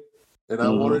kid, and I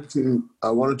wanted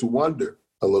to wonder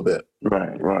a little bit.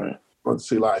 Right. Want to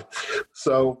see life.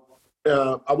 So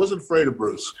I wasn't afraid of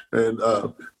Bruce, and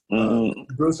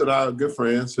Bruce and I are good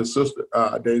friends. His sister,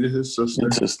 I dated his sister.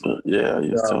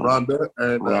 Rhonda.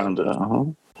 And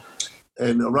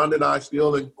And Ron and I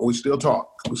we still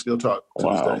talk. We still talk to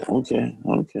this day. Okay.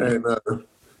 And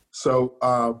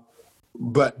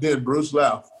but then Bruce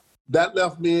left. That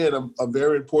left me in a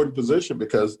very important position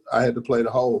because I had to play the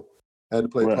hole. I had to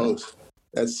play post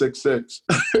at 6'6".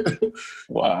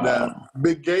 Wow. Now,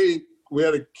 Big Gabe, we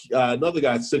had another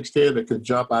guy at 6'10" that could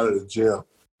jump out of the gym.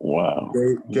 Wow.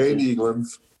 Gabe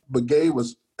Eaglins. But Gabe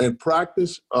was in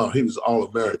practice. Oh, he was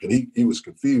All-American. He was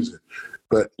confusing,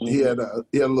 but he had a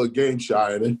little game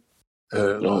shy in him.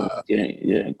 And,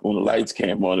 when the lights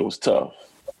came on, it was tough.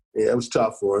 Yeah, it was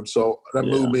tough for him. So that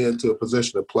moved me into a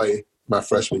position to play my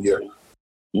freshman year.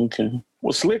 Okay.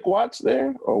 Was Slick Watts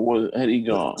there, or had he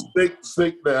gone?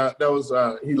 Slick, that was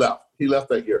he left. He left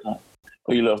that year. Oh,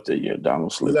 he left that year.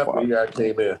 Donald Slick. He left Watts. the year I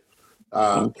came in,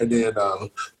 and then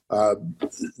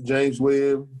James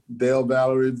Williams, Dale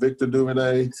Valerie, Victor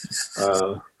Duvernay.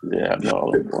 I know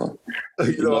all of them.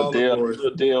 You know all Dale,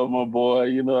 Dale, my boy.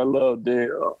 You know I love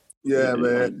Dale. Yeah,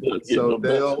 man. So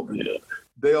Dale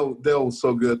was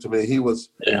so good to me. He was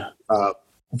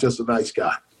just a nice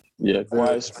guy. Yeah,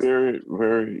 quiet spirit,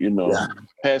 very,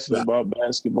 passionate about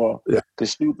basketball. Yeah. Could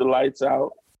shoot the lights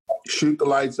out. Shoot the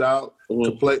lights out.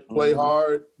 Could play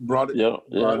hard. Brought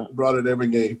it every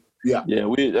game. Yeah. Yeah,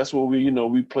 that's what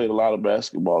we played a lot of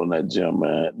basketball in that gym,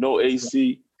 man. No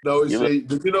AC. No AC.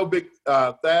 Did you know Big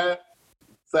Thaddeus,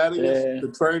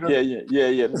 the trainer? Yeah,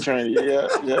 the trainer.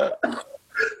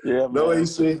 Yeah. No man.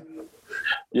 AC.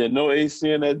 Yeah, no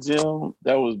AC in that gym.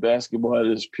 That was basketball at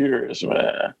its purest,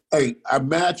 man. Hey, a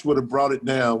match would have brought it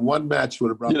down. One match would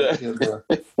have brought it down.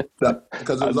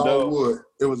 Because it was all wood.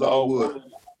 It was all wood.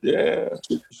 Yeah.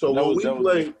 So when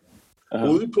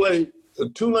we played,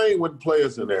 Tulane wouldn't play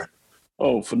us in there.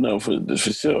 Oh, for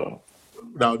sure.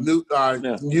 No,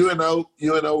 UNO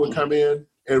would come in.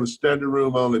 It was standing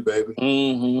room only, baby.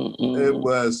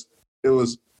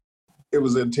 It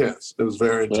was intense. It was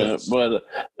very intense. But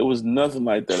it was nothing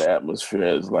like that atmosphere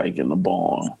as like in the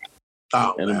barn.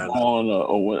 Oh, in man. the barn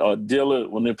or Dillard,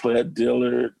 when they play at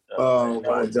Dillard. Oh,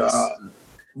 my God.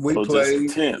 We played.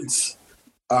 Intense.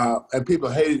 And people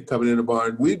hated coming in the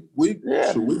barn. We beat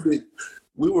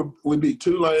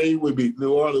Tulane. We beat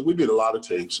New Orleans. We beat a lot of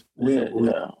teams. We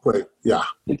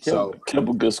kept a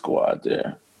good squad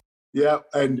there. Yeah,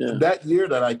 and that year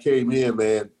that I came in,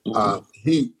 man,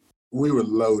 we were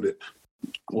loaded.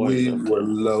 We were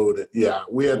loaded. Yeah,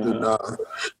 we had the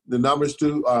number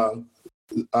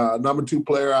two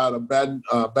player out of Baton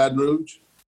Rouge,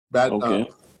 out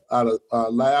of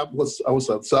Lab. What's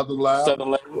up? Southern Lab.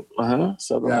 Southern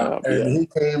Lab. And he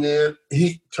came in.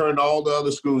 He turned all the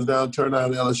other schools down. Turned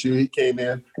out LSU. He came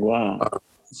in. Wow.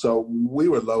 So we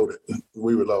were loaded.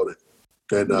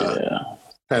 And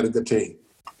had a good team.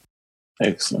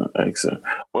 Excellent.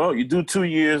 Well, you do 2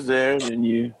 years there, and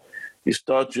you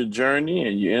start your journey,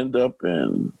 and you end up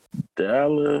in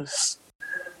Dallas,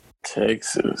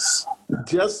 Texas.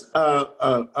 Just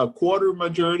a quarter of my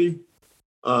journey.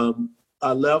 I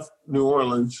left New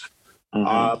Orleans.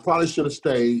 I probably should have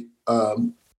stayed,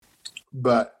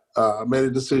 but I made a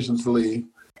decision to leave.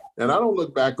 And I don't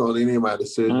look back on any of my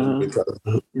decisions because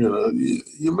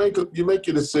you make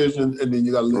your decision and then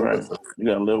you got to live with them. You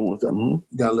got to live with them.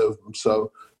 You got to live with them.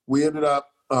 So we ended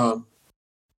up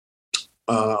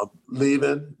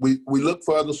leaving. We looked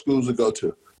for other schools to go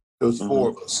to. There was four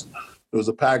of us. It was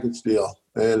a package deal,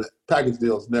 and package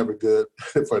deal is never good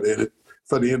for the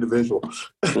individual.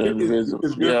 It's good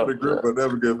for the group, but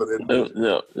never good for the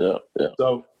individual. Yeah.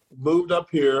 So moved up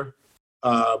here.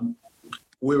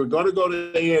 We were going to go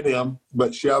to A&M,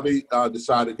 but Shelby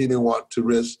decided he didn't want to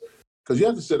risk, because you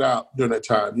have to sit out during that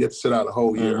time. You have to sit out a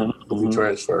whole year if you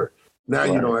transfer. Now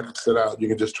you don't have to sit out. You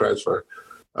can just transfer.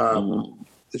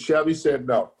 Shelby said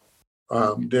no.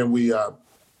 Then we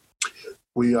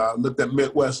looked at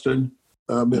Midwestern.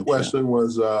 Midwestern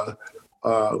was,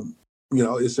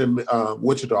 it's in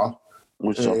Wichita.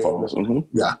 Wichita Falls.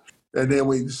 Yeah. And then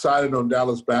we decided on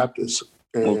Dallas Baptist.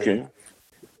 And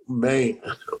man.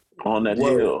 On that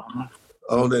hill.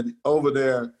 Over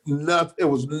there, it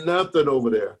was nothing over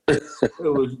there. It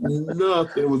was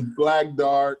nothing. It was black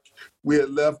dark. We had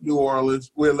left New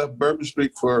Orleans. We had left Bourbon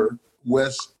Street for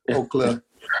West Oak Cliff.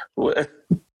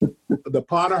 The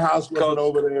Potter House wasn't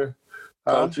over there.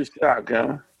 Culture shock,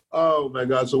 huh? Oh my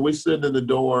God! So we sitting in the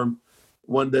dorm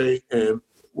one day, and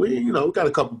we got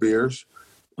a couple beers,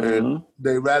 and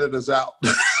they ratted us out.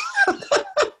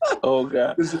 Oh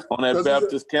God! On that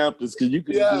Baptist campus, because you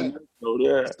could go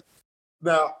there.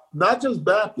 Now, not just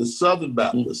Baptist, Southern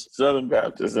Baptist. Southern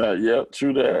Baptist, yep,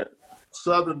 true that.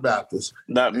 Southern Baptist,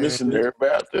 not missionary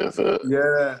Baptist.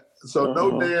 Yeah. So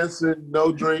no dancing,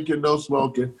 no drinking, no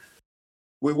smoking.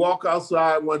 we walk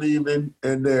outside one evening,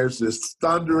 and there's this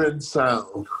thundering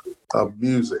sound of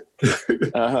music.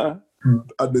 Uh-huh.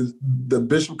 The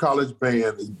Bishop College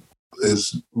band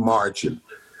is marching,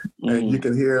 and you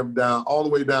can hear them down all the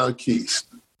way down Keast.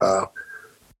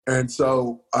 And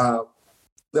so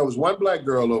there was one black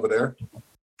girl over there,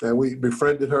 and we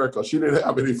befriended her because she didn't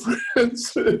have any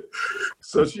friends.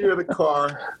 So she had a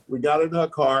car. We got in her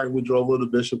car, and we drove over to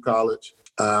Bishop College.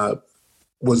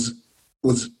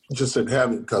 Was just in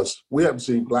heaven because we haven't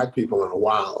seen black people in a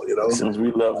while, you know. Since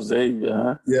we love Xavier,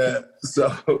 huh? Yeah.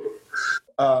 So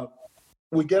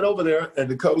we get over there, and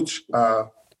the coach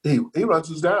he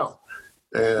runs us down,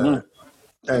 and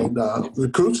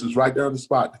recruits us right there on the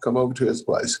spot to come over to his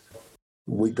place.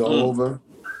 We go over.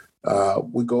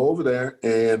 We go over there,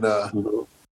 and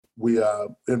we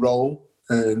enroll,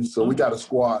 and so we got a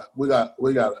squad. We got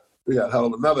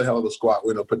another hell of a squad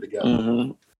we don't put together.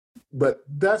 Mm-hmm. But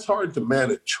that's hard to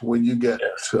manage when you get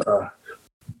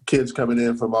kids coming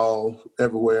in from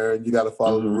everywhere, and you got to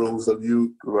follow the rules of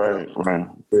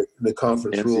the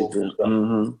conference rules.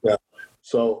 Mm-hmm. Yeah.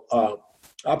 So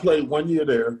I played 1 year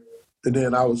there, and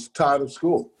then I was tired of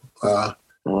school. I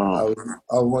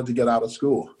wanted to get out of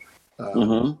school.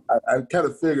 I kind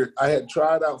of figured I had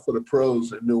tried out for the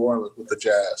pros in New Orleans with the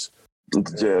Jazz.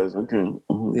 Okay.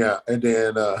 Mm-hmm. Yeah, and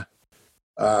then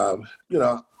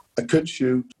I couldn't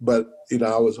shoot, but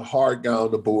I was a hard guy on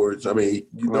the boards. I mean,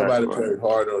 nobody played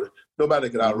hard on it. Nobody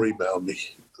could out rebound me.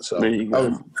 So there you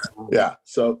go.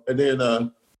 So and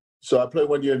then so I played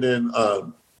 1 year, and then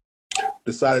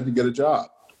decided to get a job.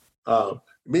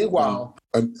 Meanwhile,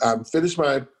 I finished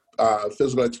my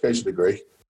physical education degree.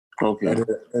 Okay.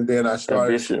 And then I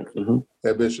started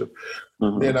at Bishop.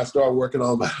 Mm-hmm. Then I started working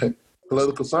on my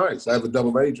political science. I have a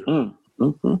double major.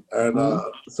 Mm-hmm. And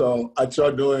so I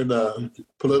started doing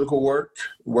political work,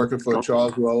 working for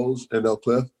Charles Rose in Oak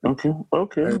Cliff.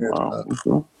 Okay. And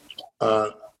then,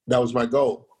 that was my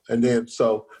goal. And then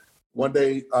so one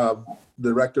day, the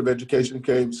director of education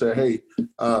came and said, "Hey,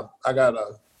 I got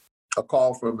a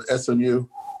call from SMU,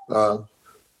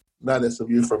 not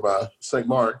SMU, from St.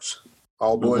 Mark's,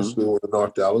 all boys school in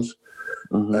North Dallas,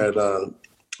 and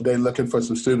they're looking for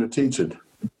some student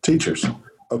teachers.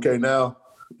 Okay, now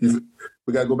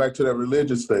we got to go back to that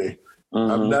religious thing.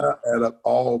 I'm now at an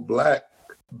all black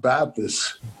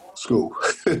Baptist school.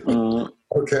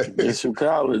 Okay, Bishop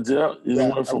College, You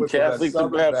went from Catholic to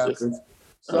Baptist.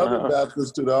 Southern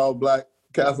Baptist to the all black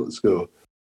Catholic school,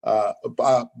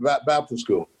 Baptist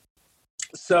school.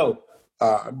 So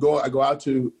I go out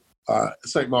to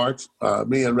St. Mark's,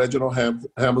 me and Reginald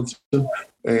Hamilton,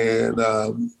 and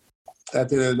at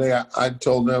the end of the day, I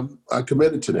told them I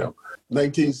committed to them.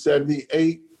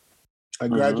 1978, I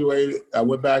graduated. I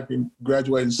went back and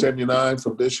graduated in 79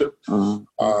 from Bishop.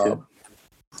 I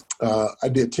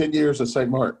did 10 years at St.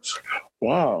 Mark's.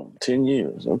 Wow, 10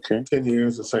 years. Okay. 10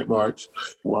 years at St. Mark's.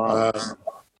 Wow.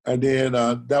 And then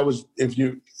that was, if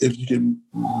you can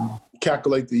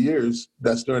calculate the years,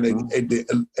 that's during the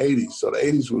 80s. So the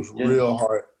 80s was real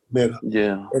hard. Man,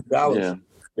 in Dallas,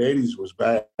 the 80s was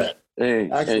bad.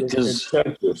 Actually, in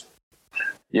Texas.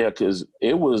 Yeah, because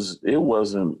it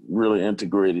wasn't really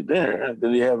integrated there.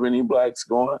 Did they have any blacks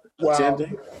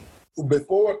attending?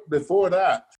 Before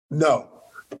that, no.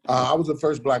 I was the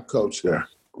first black coach there.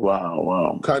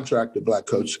 Wow. Contracted black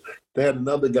coach. They had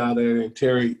another guy there named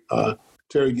Terry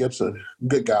Gibson.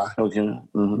 Good guy. Okay.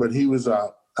 But he was, I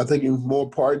think he was more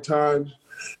part-time.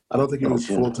 I don't think he was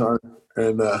full-time.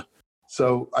 And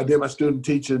so I did my student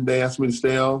teaching. They asked me to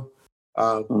stay on.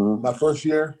 My first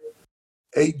year,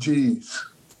 8 Gs.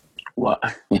 Wow.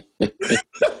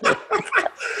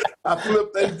 I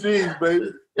flipped 8 Gs,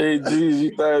 baby. 8 Gs,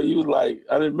 you thought you was like,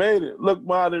 I done made it. Look,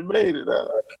 Ma, I done made it.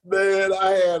 Man, I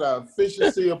had a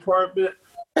efficiency apartment.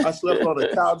 I slept on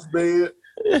a couch bed.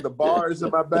 The bars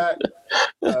in my back.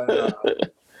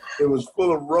 It was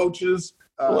full of roaches.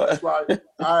 It's like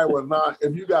I would not.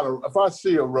 If I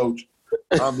see a roach,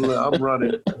 I'm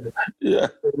running. Yeah.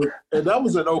 And that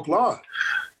was in Oak Lawn.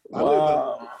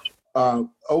 Wow.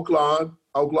 Oak Lawn.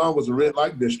 Oak Lawn was a red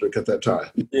light district at that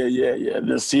time. Yeah.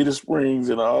 The Cedar Springs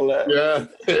and all that. Yeah,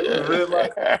 it was red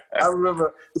light. I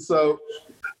remember. So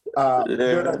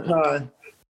during that time,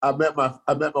 I met my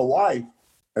wife,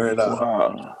 and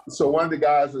so one of the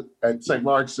guys at St.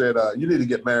 Mark's said, "You need to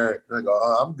get married." And I go,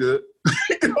 "I'm good."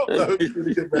 You need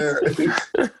to get married.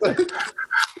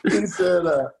 He said,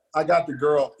 "I got the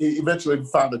girl." He eventually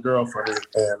found a girl for me,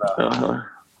 and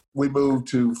we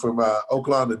moved from Oak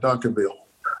Lawn to Duncanville.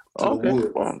 Okay.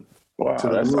 Wow.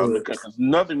 That's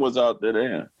nothing was out there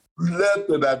then.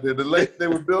 Nothing out there. They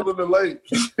were building the lake.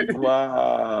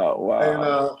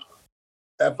 Wow.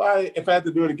 if I had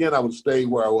to do it again, I would stay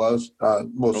where I was,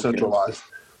 more centralized.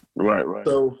 Right.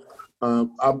 So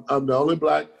I'm the only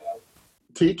black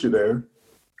teacher there.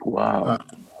 Wow.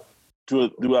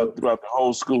 Throughout the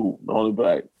whole school, the only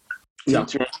black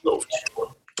teacher and coach.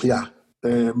 Yeah.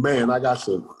 And man, I got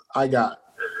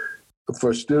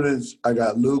for students, I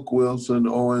got Luke Wilson,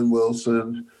 Owen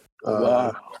Wilson,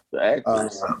 the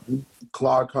actors.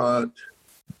 Clark Hunt,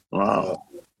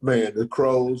 man, the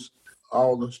Crows,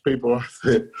 all those people are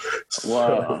there.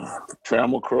 Wow.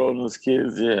 Trammell Crow and those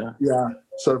kids, yeah. Yeah.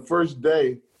 So the first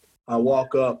day I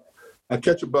walk up, I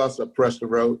catch a bus up Preston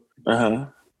Road. Uh-huh.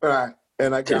 All right.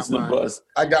 And I got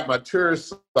my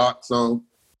tourist socks on.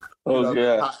 Oh,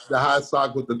 yeah. The high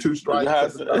sock with the two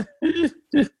stripes.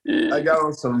 I got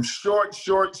on some shorts.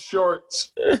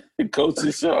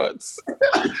 Coaching shorts.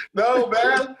 No,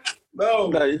 man.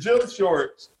 No, gym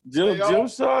shorts. Gym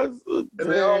shorts? And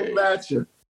they all matching.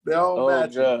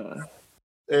 God.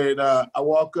 And I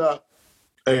walk up,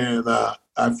 and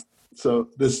so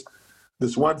this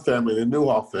one family, the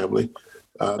Newhoff family,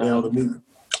 they on the meeting.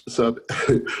 So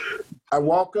I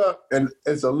walk up, and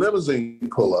it's a limousine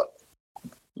pull up.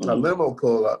 A limo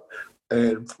pull up,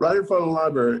 and right in front of the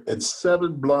library, and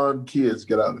 7 blonde kids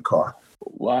get out of the car.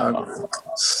 Wow.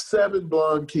 7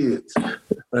 blonde kids. And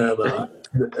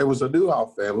it was a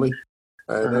Newhoff family,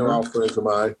 and they were all friends of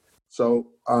mine. So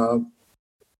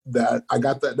that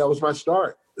was my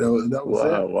start. That was it.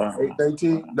 Wow.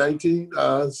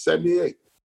 1978.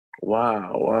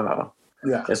 Wow.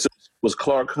 Yeah. And so it was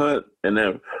Clark Hunt, and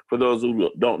then for those who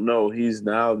don't know, he's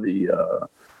now the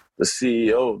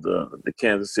CEO of the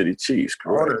Kansas City Chiefs,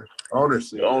 correct?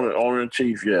 Owner and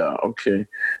chief, yeah. Okay.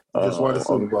 Just won the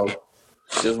Super Bowl.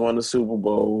 Just won the Super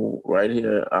Bowl right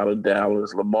here out of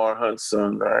Dallas. Lamar Hunt's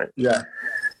son, right? Yeah.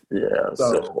 Yeah.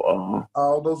 So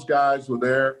all those guys were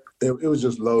there. It was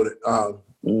just loaded.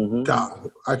 God,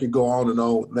 I could go on and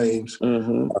on with names.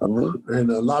 And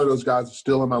a lot of those guys are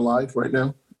still in my life right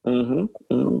now.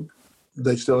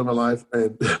 They're still in my life.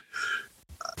 And,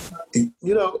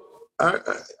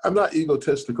 I'm not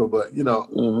egotistical, but,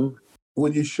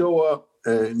 when you show up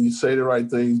and you say the right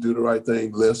things, do the right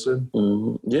thing, listen.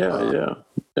 Yeah.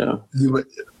 You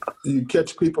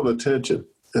catch people's attention.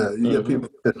 You get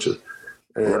people's attention.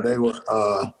 And they were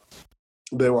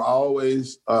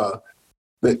always, there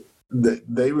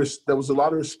was a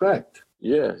lot of respect.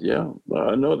 Yeah.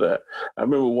 I know that. I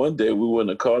remember one day we were in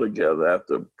a car together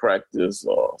after practice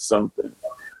or something.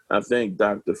 I think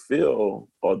Dr. Phil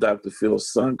or Dr. Phil's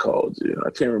son called you. I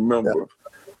can't remember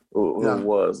who it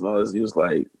was. No, he was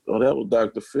like, "Oh, that was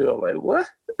Dr. Phil." Like, what?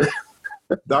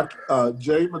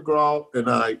 Jay McGraw and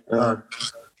I,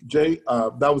 Jay,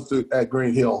 that was at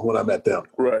Green Hill when I met them.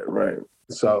 Right.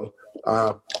 So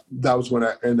that was when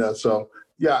I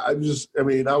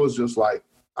was just like,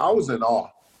 I was in awe.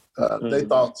 They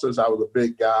thought since I was a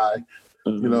big guy,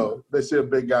 they see a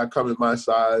big guy coming my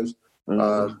size.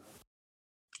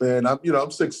 And I'm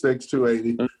 6'6",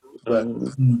 280, but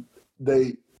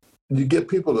you get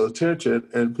people's attention,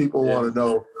 and people want to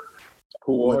know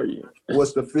who are you?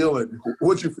 What's the feeling?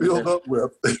 What you filled up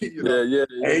with?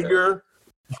 Anger,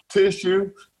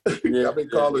 tissue. I've been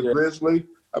called a grizzly.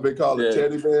 I've been called a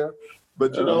teddy bear.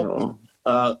 But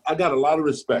I got a lot of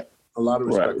respect. A lot of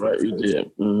respect. Right. You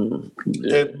did.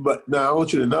 But now I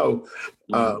want you to know,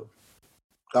 I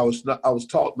was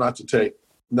taught not to take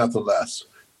nothing less.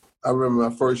 I remember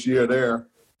my first year there,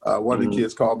 one of the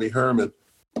kids called me Herman,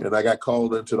 and I got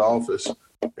called into the office,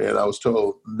 and I was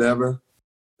told that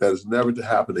is never to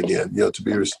happen again. To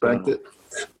be respected,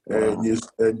 and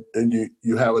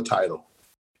you have a title.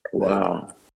 Wow.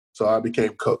 And so I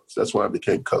became coach. That's why I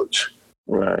became coach.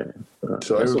 Right.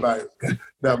 So everybody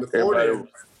now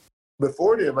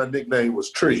before then, my nickname was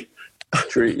Tree.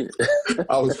 Tree.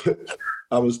 I was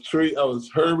Tree. I was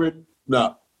Herman.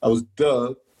 No, I was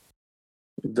Doug.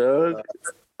 Doug?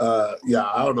 I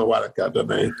don't know why I got that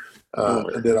name.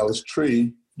 And then I was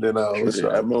Tree. Then I was.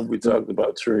 I remember we talked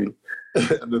about Tree.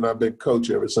 And then I've been coach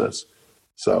ever since.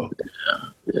 So.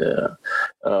 Yeah.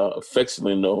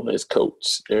 Affectionately known as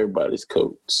Coach. Everybody's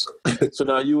coach. So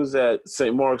now you was at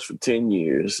St. Mark's for 10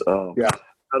 years. How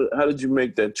did you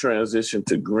make that transition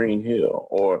to Green Hill,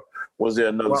 or was there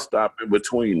another stop in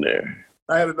between there?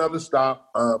 I had another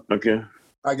stop. Okay.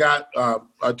 I got.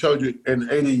 I told you in the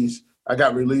 80s. I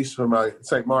got released from my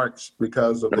St. Mark's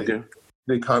because of the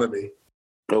economy.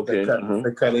 Okay.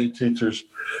 They cut 8 teachers.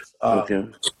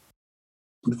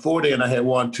 Before then, I had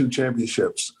won 2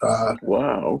 championships.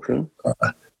 Wow. Okay.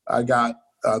 I got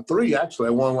 3 actually.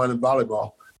 I won one in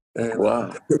volleyball. And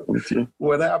wow. Okay.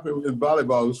 What happened in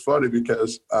volleyball was funny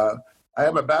because I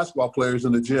had my basketball players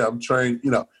in the gym train.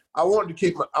 I wanted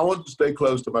to stay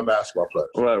close to my basketball players.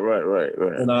 Right.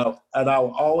 And I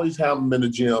would always have them in the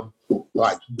gym,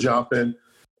 like jumping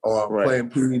or playing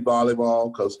PE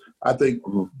volleyball, because I think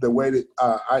the way that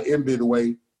I envy the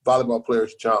way volleyball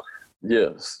players jump.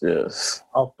 Yes.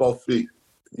 Off both feet.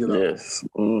 Yes.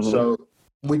 Mm-hmm. So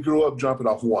we grew up jumping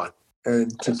off one,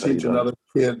 and to teach another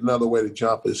kid another way to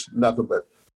jump is nothing but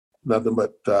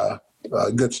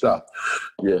good stuff.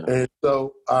 Yeah. And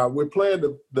so we're playing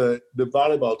the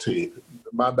volleyball team.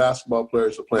 My basketball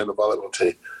players are playing the volleyball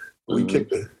team. We beat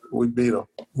them.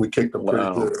 We kicked them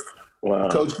pretty good. Wow.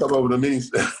 The coach come over to me and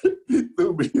said, he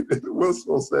threw me.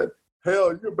 Wilson said,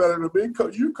 "Hell, you're better than me.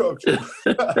 You coach."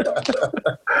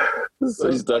 So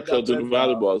you start coaching the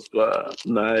volleyball squad.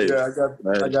 Nice. Yeah,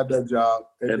 I got that job.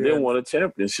 And then won a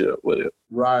championship with it.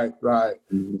 Right.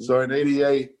 Mm-hmm. So in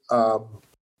 '88,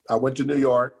 I went to New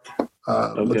York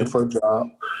looking for a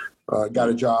job. Got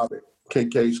a job at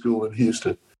Kincaid School in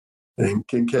Houston. And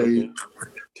Kincaid.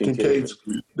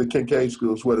 The Kincaid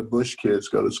School is where the Bush kids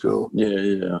go to school.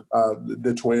 Yeah.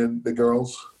 The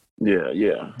girls. Yeah.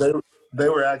 They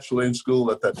were actually in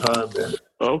school at that time then.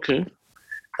 Okay.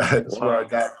 That's where I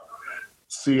got.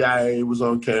 CIA was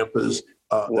on campus.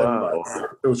 Wow.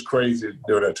 It was crazy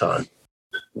during that time.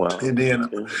 Wow. And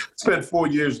then spent 4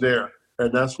 years there,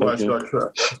 and that's why I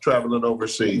started traveling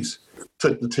overseas.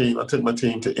 I took my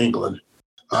team to England.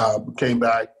 Came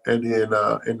back, and then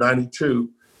in '92,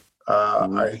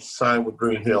 I signed with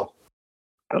Green Hill.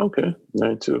 Okay,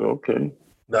 '92.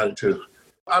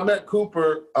 I met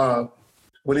Cooper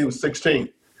when he was 16.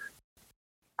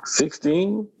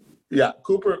 16? Yeah,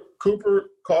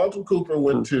 Carlton Cooper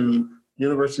went to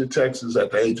University of Texas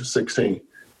at the age of 16.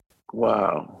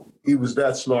 Wow. He was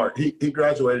that smart. He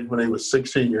graduated when he was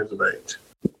 16 years of age.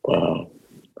 Wow.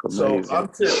 Amazing. So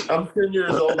I'm 10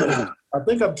 years older. I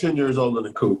think I'm 10 years older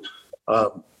than Coop.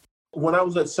 When I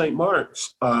was at St.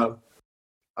 Mark's, I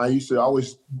used to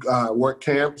always work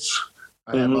camps.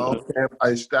 I had my own camp. I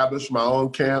established my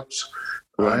own camps.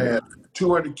 I had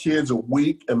 200 kids a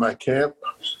week in my camp.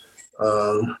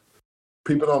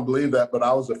 People don't believe that, but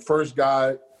I was the first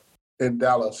guy in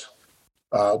Dallas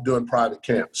doing private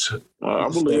camps. I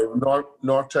believe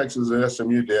North Texas and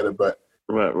SMU did it, but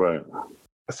right.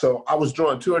 So I was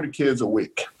drawing 200 kids a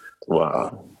week.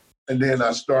 Wow. And then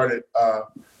I started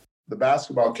the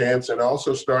basketball camps, and I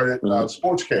also started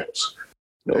sports camps.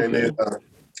 Okay. And then,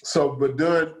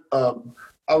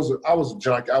 I was a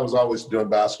junkie. I was always doing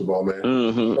basketball, man.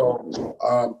 Mm-hmm.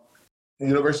 So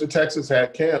University of Texas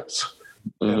had camps,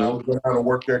 and I would go down and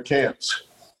work their camps.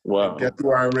 Wow. And guess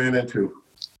who I ran into?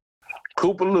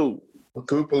 Koopaloo.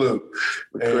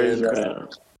 Crazy man.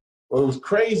 Well, it was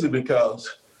crazy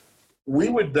because we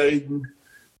were dating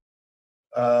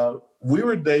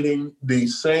the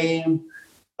same,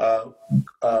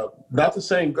 not the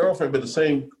same girlfriend, but the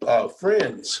same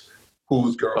friends who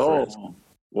was girlfriends. Oh,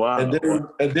 wow. And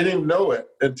didn't even know it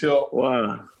until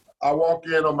I walk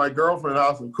in on my girlfriend's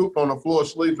house and Coop on the floor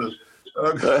sleeping.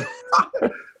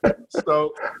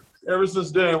 So ever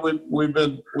since then, we've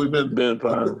been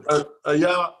fine.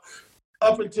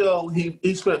 Up until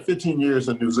he spent 15 years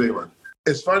in New Zealand.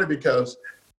 It's funny because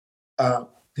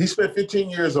he spent 15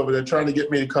 years over there trying to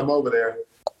get me to come over there.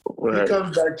 Right. He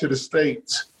comes back to the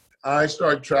States. I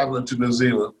start traveling to New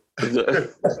Zealand.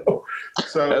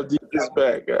 So after he gets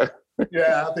back.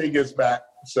 Yeah, after he gets back.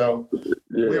 So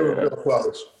we were real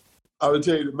close. I would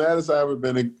tell you, the maddest I ever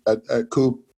been at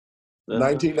Coop,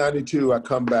 1992, I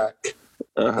come back.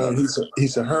 And he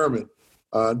said, "Herman,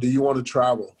 do you want to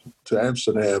travel to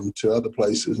Amsterdam, to other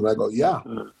places?" And I go, "Yeah."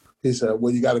 He said,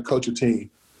 "Well, you got to coach a team."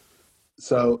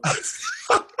 So,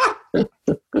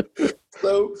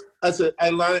 I said,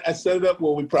 I set it up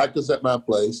when we practice at my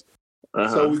place.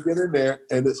 So we get in there,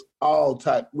 and it's all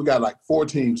tight. We got like 4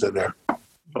 teams in there.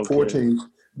 Okay. 4 teams.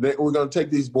 We're going to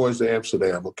take these boys to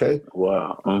Amsterdam, okay?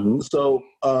 Wow. Mm-hmm. So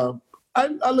I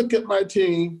look at my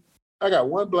team. I got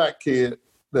one black kid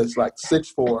that's like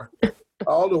 6'4".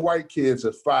 All the white kids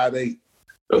are 5'8".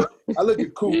 I look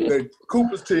at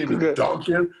Cooper's team is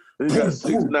dunking. You got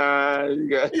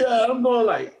 6'9". Yeah, I'm going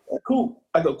like, Coop.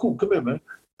 I go, Coop, come here, man.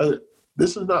 I said,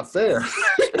 this is not fair.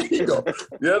 He go,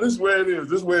 yeah, this is where it is.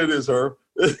 This is where it is, Herb.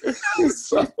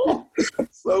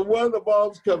 So one of the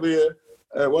moms come in,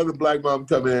 and one of the black moms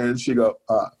come in, and she go,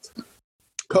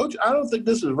 Coach, I don't think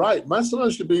this is right. My son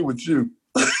should be with you.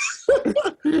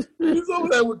 He's over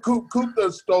there with Coop. Coop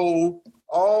that stole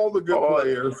all the good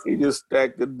players. He just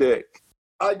stacked the deck.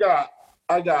 I got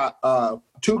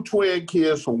 2 twin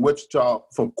kids from Wichita,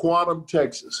 from Quantum,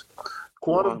 Texas.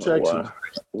 Quantum, Texas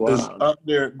is up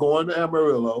there going to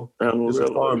Amarillo. It's a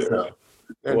farm town.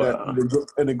 And, wow.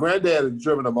 And the granddad had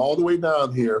driven him all the way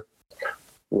down here.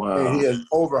 Wow. And he had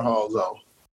overhauls on.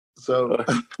 So,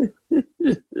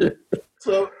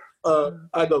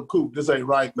 I go, Coop, this ain't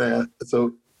right, man.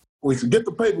 So we said, get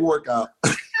the paperwork out.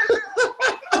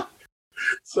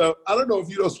 So I don't know if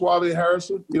you know Suave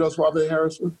Harrison. You know Suave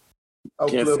Harrison?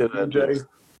 Can't say that. DJ.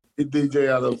 He DJ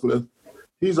out of Oak Cliff.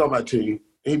 He's on my team.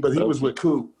 But he was with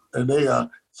Coop. And they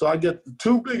so I get the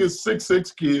two biggest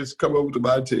 6'6" kids come over to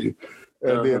my team.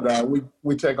 And then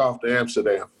we take off to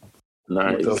Amsterdam.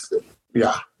 Nice.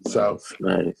 Yeah. So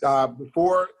nice.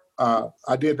 Before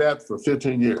I did that for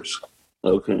 15 years.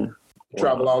 Okay.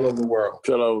 Travel all over the world.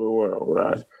 Travel all over the world,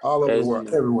 right? All over the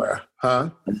world, everywhere.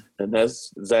 Huh? And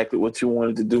that's exactly what you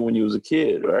wanted to do when you was a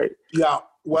kid, right? Yeah.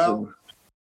 Well,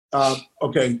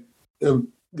 okay.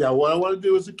 Yeah, what I wanted to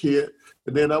do as a kid,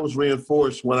 and then I was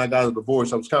reinforced when I got a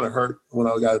divorce. I was kind of hurt when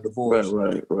I got a divorce.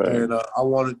 Right. And I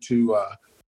wanted to,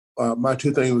 my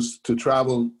two things was to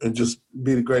travel and just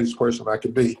be the greatest person I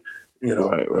could be, you know.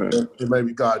 Right. And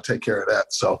maybe God take care of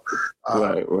that. So,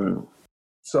 right.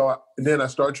 So then I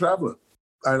started traveling,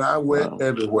 and I went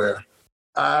everywhere.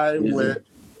 I went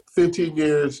 15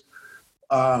 years.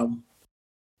 I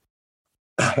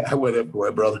went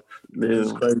everywhere, brother.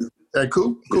 It's crazy. And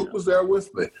Coop was there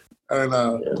with me. And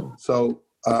so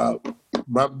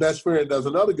my best friend, there's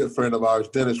another good friend of ours,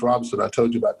 Dennis Robinson. I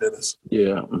told you about Dennis.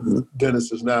 Yeah. Mm-hmm.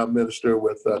 Dennis is now a minister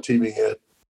with TVN.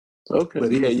 Okay.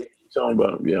 But you talking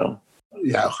about him, yeah.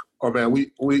 Yeah. Oh, man,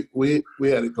 we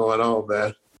had it going on,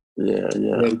 man. Yeah.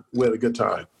 We had a good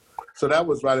time. So that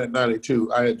was right at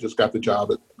 92. I had just got the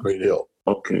job at Green Hill.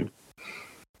 Okay.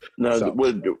 Now,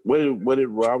 where did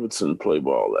Robinson play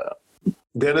ball at?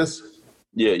 Dennis?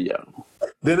 Yeah.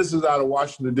 Dennis is out of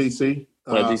Washington, D.C.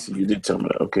 D.C., you did tell me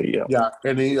that. Okay, yeah. Yeah,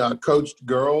 and he coached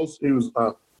girls. He was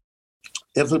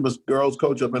infamous girls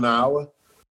coach up in Iowa.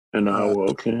 In Iowa,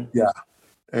 okay. Yeah,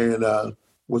 and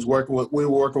we were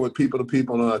working with people to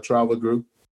people on our travel group.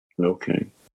 Okay.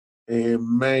 And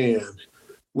man,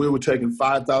 we were taking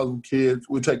 5,000 kids.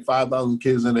 We take 5,000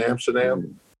 kids into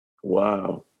Amsterdam.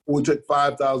 Wow. We took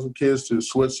 5,000 kids to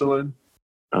Switzerland.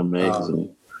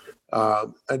 Amazing.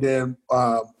 And then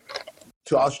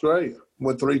to Australia.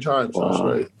 Went 3 times to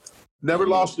Australia. Never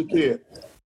lost a kid.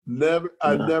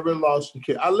 I never lost a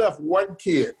kid. I left one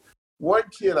kid.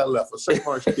 I left, a St.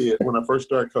 Mark's kid, when I first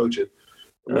started coaching.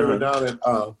 We were down at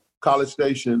College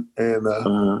Station, and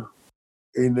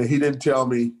he didn't tell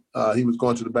me he was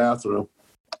going to the bathroom.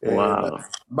 And,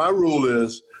 my rule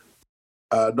is,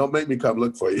 don't make me come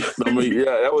look for you. I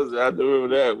remember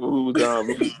that. We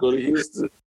go to Houston.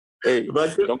 Hey,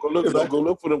 don't go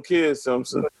look for them kids,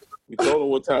 Simpson. We told them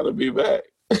what time to be back.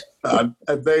 If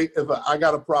I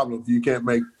got a problem, you can't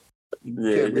be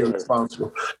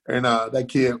responsible. And that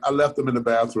kid, I left him in the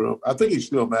bathroom. I think he's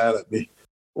still mad at me.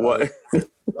 What?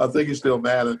 I think he's still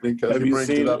mad at me because he brings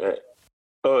it up.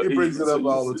 He brings it up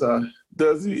all the time.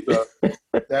 Does he?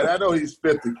 And I know he's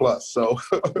 50 plus, so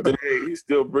he's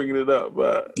still bringing it up.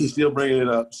 He's still bringing it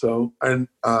up. So but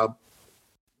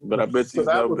I bet he's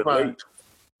never been late.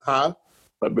 Huh?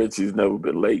 I bet he's never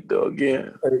been late though.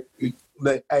 Again,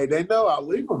 they know I'll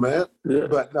leave him, man. Yeah.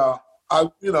 But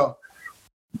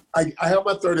I have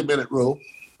my 30-minute rule.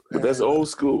 But that's old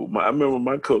school. I remember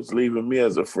my coach leaving me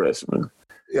as a freshman.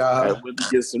 Yeah, I went to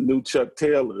get some new Chuck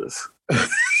Taylors,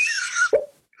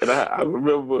 and I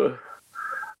remember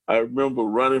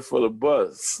running for the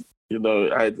bus. You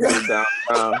know, I had to go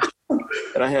downtown,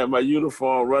 and I had my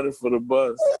uniform running for the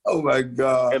bus. Oh my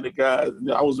God! And the guy,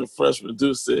 I was a freshman,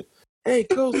 dude said, "Hey,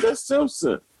 coach, that's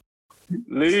Simpson.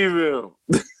 Leave him."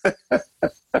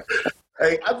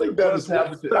 Hey, I think that has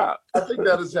happened to. I think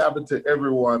that has happened to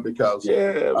everyone because.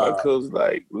 Yeah, my coach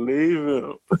like, leave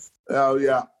him. Oh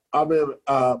yeah, I mean,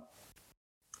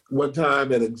 one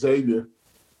time at Xavier,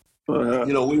 we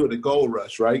were the Gold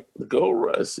Rush, right? The Gold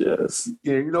Rush, yes.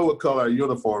 Yeah, you know what color our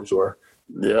uniforms were?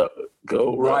 Yeah,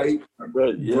 gold. Bright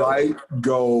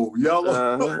gold,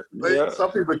 yellow.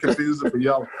 Some people confuse it for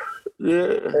yellow.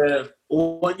 Yeah. And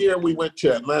one year we went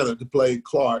to Atlanta to play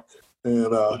Clark,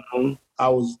 and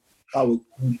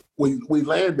we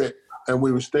landed and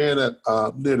we were staying at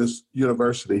near this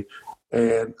university,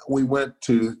 and we went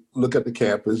to look at the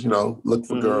campus, look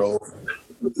for girls.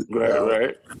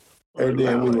 Right. And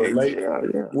then we were late.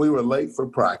 Yeah. We were late for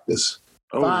practice.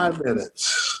 5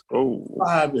 minutes.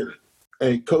 5 minutes.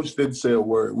 And coach didn't say a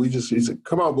word. He said,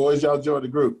 "Come on, boys, y'all join the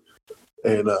group."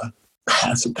 And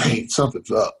I said, "Dang, something's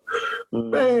up."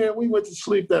 Man, we went to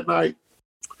sleep that night.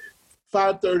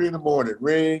 5:30 in the morning.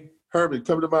 Ring. Herman,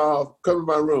 come to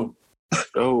my room.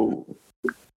 Oh.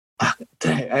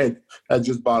 Dang, I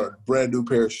just bought a brand new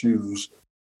pair of shoes.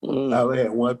 I only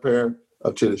had one pair,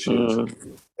 of tennis shoes.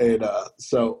 And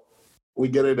so we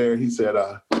get in there. He said,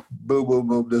 boom, boom,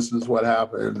 boom, this is what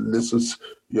happened. This is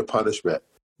your punishment.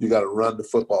 You got to run the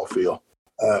football field.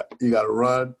 You got to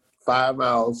run 5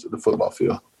 miles in the football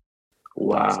field.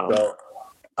 Wow. So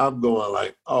I'm going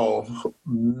like, oh,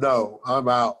 no, I'm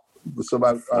out.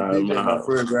 Somebody, DJ, my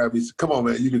friend, grabbed me and said, come on,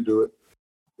 man, you can do it.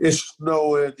 It's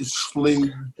snowing, it's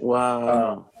sleeting.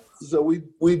 Wow. So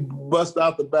we bust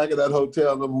out the back of that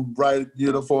hotel in them bright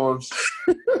uniforms.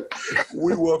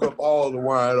 We woke up all the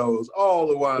winos.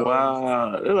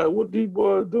 Wow. They're like, what these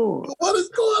boys doing? What is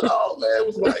going on, man? It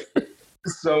was like,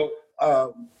 so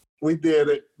we did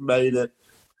it, made it.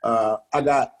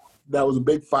 That was a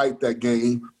big fight, that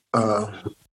game.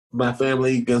 My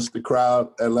family against the crowd,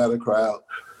 Atlanta crowd.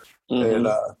 And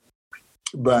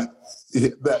but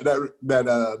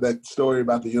that story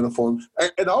about the uniforms.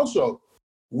 And also,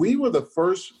 we were the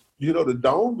first, the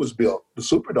dome was built. The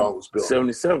Superdome was built.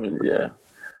 77, yeah.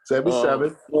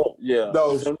 77. Yeah.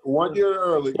 No, 1 year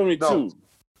early. 72. No,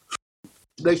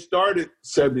 they started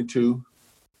 72.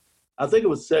 I think it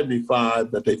was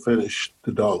 75 that they finished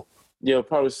the dome. Yeah,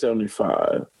 probably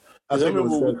 75. I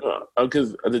remember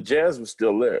because the Jazz was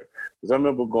still there. Because I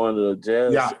remember going to the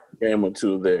Jazz game or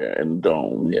two there in the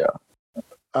dome. Yeah.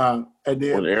 And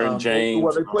then when Aaron James.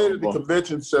 Well, they played at the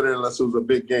convention center unless it was a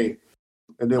big game.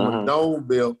 And then when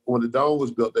the dome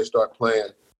was built, they started playing.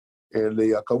 And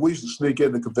cause we used to sneak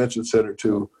in the convention center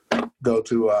to go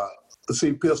to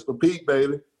see Pistol Pete,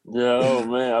 baby. Yeah, oh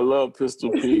man, I love Pistol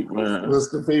Pete, man.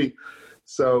 Pistol Pete.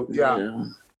 So yeah.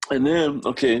 And then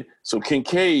so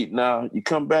Kincaid. Now you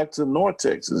come back to North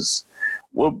Texas.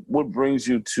 What brings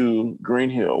you to Green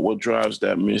Hill? What drives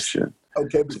that mission?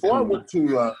 Okay, before I went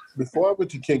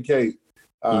to Kincaid,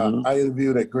 I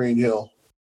interviewed at Green Hill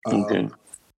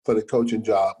for the coaching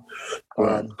job.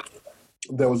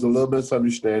 There was a little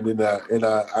misunderstanding that, and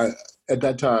I at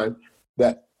that time,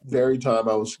 that very time,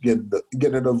 I was getting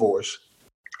a divorce.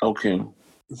 Okay.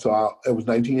 So it was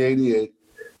 1988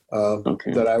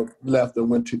 that I left and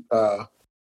went to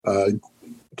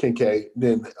Kincaid.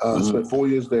 Then spent 4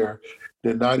 years there.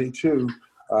 Then 92,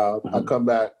 I come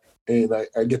back and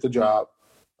I get the job.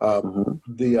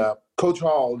 The Coach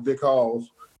Hall, Dick Halls,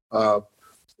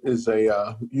 is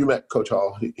you met Coach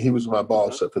Hall. He was my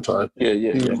boss at the time.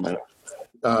 Yeah.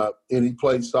 And he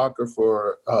played soccer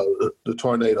for the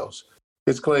Tornadoes.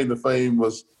 His claim to fame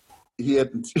was he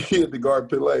had to guard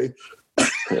Pelé.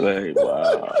 Pelé,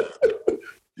 wow.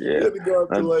 Yeah. He had to guard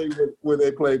Pelé when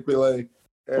they played Pelé.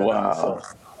 And, wow.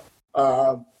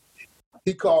 So,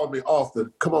 he called me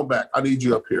often. Come on back. I need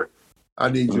you up here.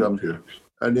 And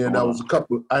then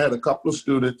I had a couple of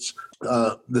students,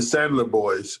 the Sandler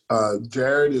boys.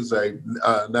 Jared is a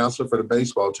announcer for the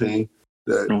baseball team,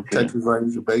 the Texas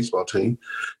Rangers baseball team.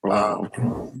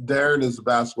 Darren is the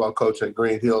basketball coach at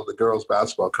Green Hill, the girls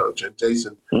basketball coach, and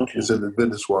Jason is in the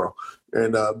business world.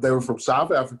 And they were from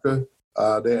South Africa.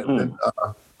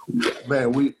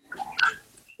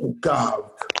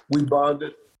 We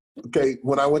bonded. Okay,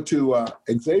 when I went to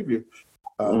Xavier,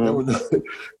 there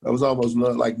was almost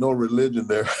no religion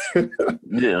there.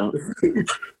 Yeah.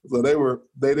 So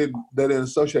they didn't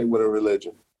associate with a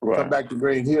religion. Right. Come back to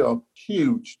Green Hill,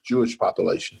 huge Jewish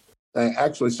population, and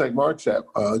actually St. Mark's had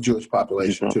Jewish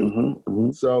population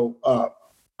too. So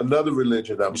another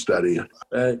religion I'm studying,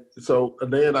 and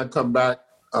then I come back.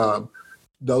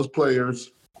 Those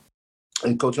players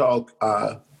and Coach Hall,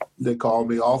 they called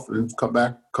me off and come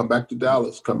back to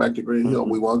Dallas, come back to Green Hill.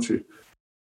 We want you.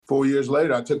 4 years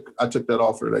later, I took that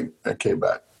offer and I came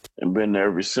back. And been there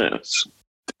ever since.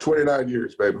 29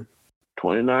 years, baby.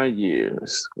 29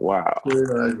 years. Wow.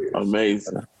 29 years.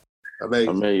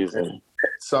 Amazing.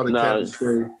 Saw the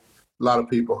chemistry, a lot of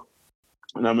people.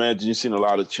 And I imagine you've seen a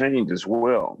lot of change as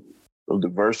well. The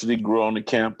diversity grew on the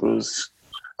campus.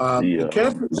 The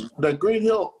campus, the Green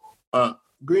Hill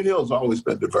has always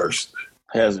been diverse.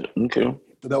 Has it? Okay.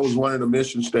 That was one of the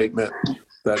mission statements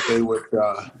that they would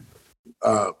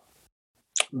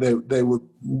they would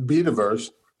be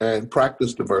diverse and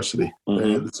practice diversity.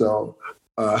 And so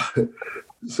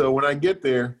when I get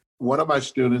there, one of my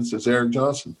students is Eric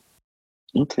Johnson.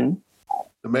 Okay.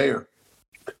 The mayor.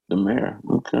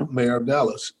 Okay. Mayor of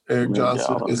Dallas. Eric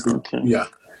Johnson is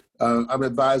I'm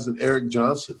advising Eric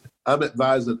Johnson.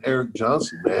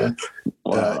 Man.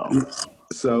 Wow.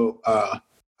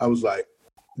 I was like,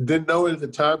 didn't know it at the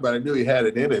time, but I knew he had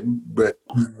it in him. But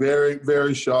very,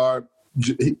 very sharp.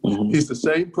 He's the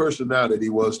same person now that he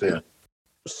was then.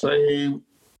 Same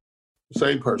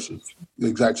person, the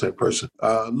exact same person.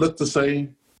 Look the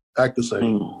same, act the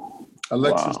same.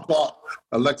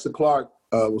 Alexa Clark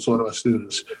was one of my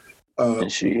students. And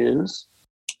she is?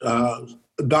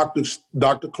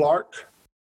 Dr. Clark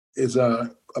is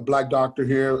a black doctor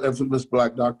here, infamous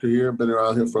black doctor here, been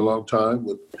around here for a long time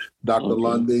with Dr.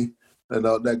 Lundy and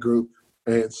that group.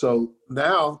 And so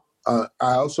now I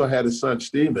also had his son,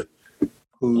 Stephen,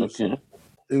 who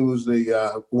was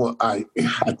the one, I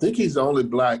think he's the only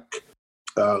black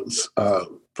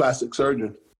plastic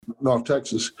surgeon in North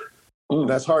Texas. And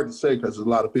that's hard to say because there's a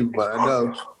lot of people, but I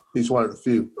know he's one of the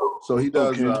few. So he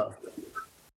does.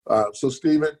 So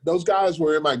Stephen, those guys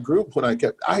were in my group when I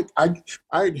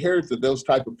inherited those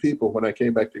type of people when I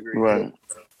came back to Green.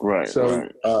 Right. So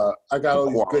I got all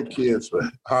these good kids, but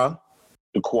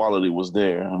the quality was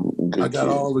there. I got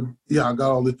all the.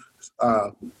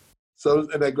 So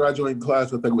in that graduating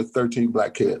class, I think with 13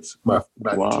 black kids, my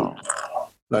 92.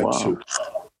 Wow.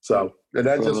 So and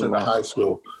that's just in the high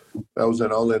school. That was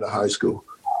only in the high school.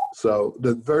 So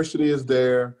the diversity is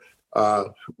there.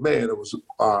 Man, it was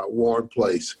a warm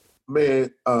place.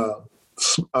 Man,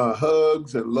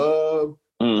 hugs and love.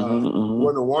 One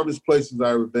of the warmest places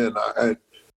I ever been. I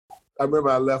remember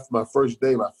I left my first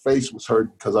day. My face was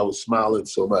hurting because I was smiling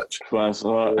so much.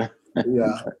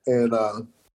 Yeah, and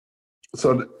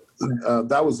so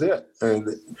that was it.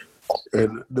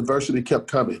 And diversity kept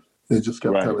coming. It just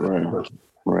kept coming.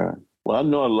 Right. Well, I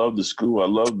know I love the school. I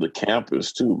love the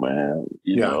campus too, man.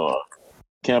 You know,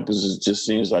 campus just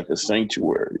seems like a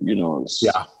sanctuary. You know, it's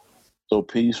so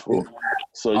peaceful. Yeah.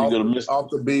 So you're gonna miss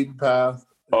off the beaten path.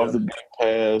 Off the beaten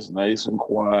path, nice and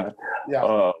quiet.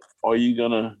 Yeah. Are you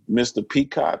gonna miss the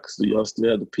peacocks? Do y'all still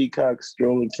have the peacocks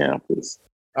strolling campus?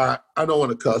 I don't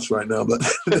want to cuss right now, but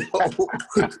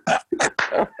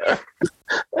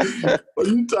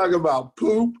when you talk about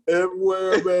poop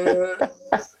everywhere, man,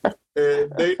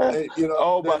 and they they're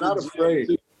not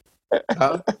afraid.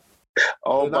 Huh?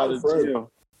 All by the gym.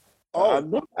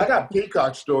 Oh, I got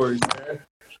peacock stories, man.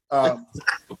 One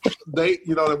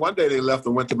day they left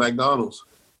and went to McDonald's.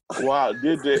 Wow,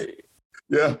 did they?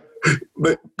 Yeah,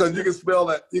 because you can smell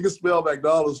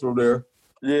McDonald's from there.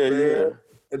 Yeah.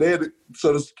 And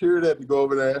so the security had to go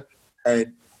over there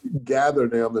and gather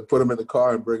them and put them in the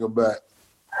car and bring them back.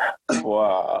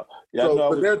 Wow. Yeah,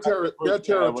 but they're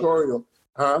territorial,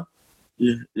 huh?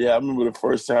 Yeah, I remember the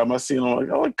first time I seen them.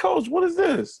 I'm like, Coach, what is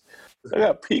this? I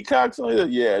got peacocks on here.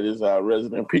 Yeah, it is our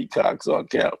resident peacocks on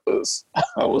campus.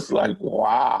 I was like,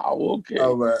 wow, okay.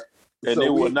 Oh, man. And they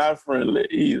were not friendly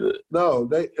either. No,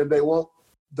 they won't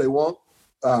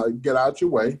get out your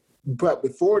way. But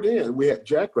before then, we had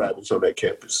jackrabbits on that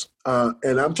campus.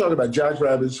 And I'm talking about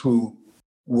jackrabbits who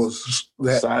was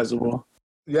sizable.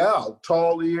 Yeah,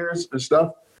 tall ears and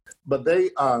stuff. But they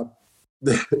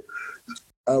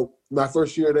my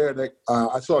first year there,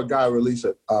 I saw a guy release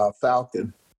a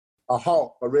falcon, a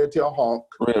hawk, a red-tailed hawk.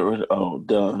 Oh,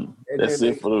 done. That's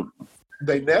it for the.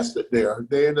 They nested there.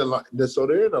 They're in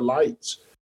the lights,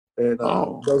 and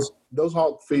those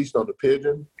hawks feast on the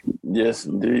pigeon. Yes,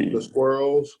 indeed. The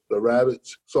squirrels, the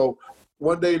rabbits. So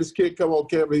one day this kid come on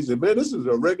campus. He said, "Man, this is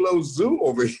a regular zoo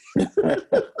over here."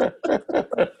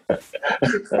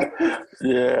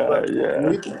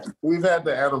 Yeah. We've had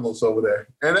the animals over there,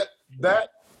 and that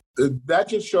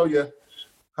just show you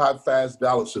how fast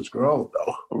Dallas has grown,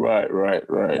 though. Right.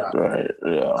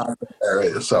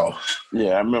 Yeah. So.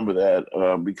 Yeah, I remember that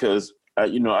because I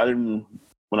didn't.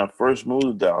 When I first moved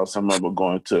to Dallas, I remember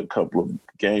going to a couple of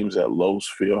games at Lowe's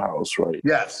Fieldhouse, right?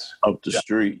 Yes. Up the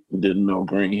street. Didn't know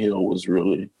Green Hill was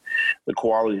really the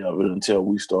quality of it until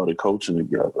we started coaching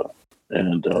together.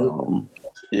 And I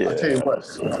tell you what,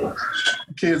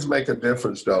 kids make a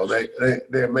difference, though. They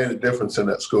have made a difference in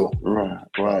that school.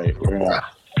 Right.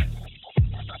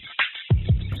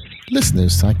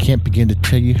 Listeners, I can't begin to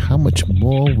tell you how much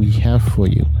more we have for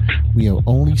you. We are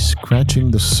only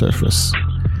scratching the surface.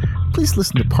 Please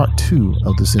listen to part 2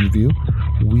 of this interview.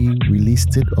 We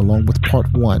released it along with part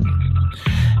 1,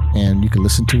 and you can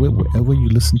listen to it wherever you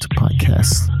listen to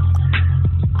podcasts.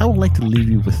 I would like to leave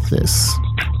you with this.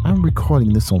 I'm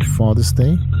recording this on Father's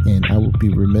Day, and I would be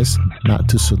remiss not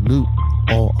to salute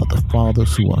all of the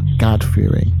fathers who are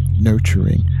God-fearing,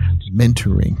 nurturing,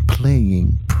 mentoring,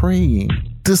 playing, praying,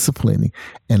 disciplining,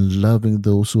 and loving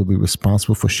those who will be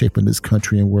responsible for shaping this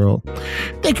country and world.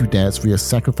 Thank you, dads, for your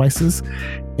sacrifices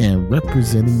and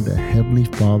representing the Heavenly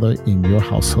Father in your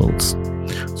households.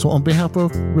 So on behalf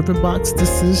of Ribbon Box,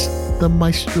 this is the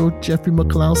Maestro Jeffrey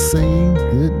McLeod saying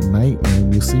good night, and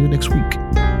we'll see you next week.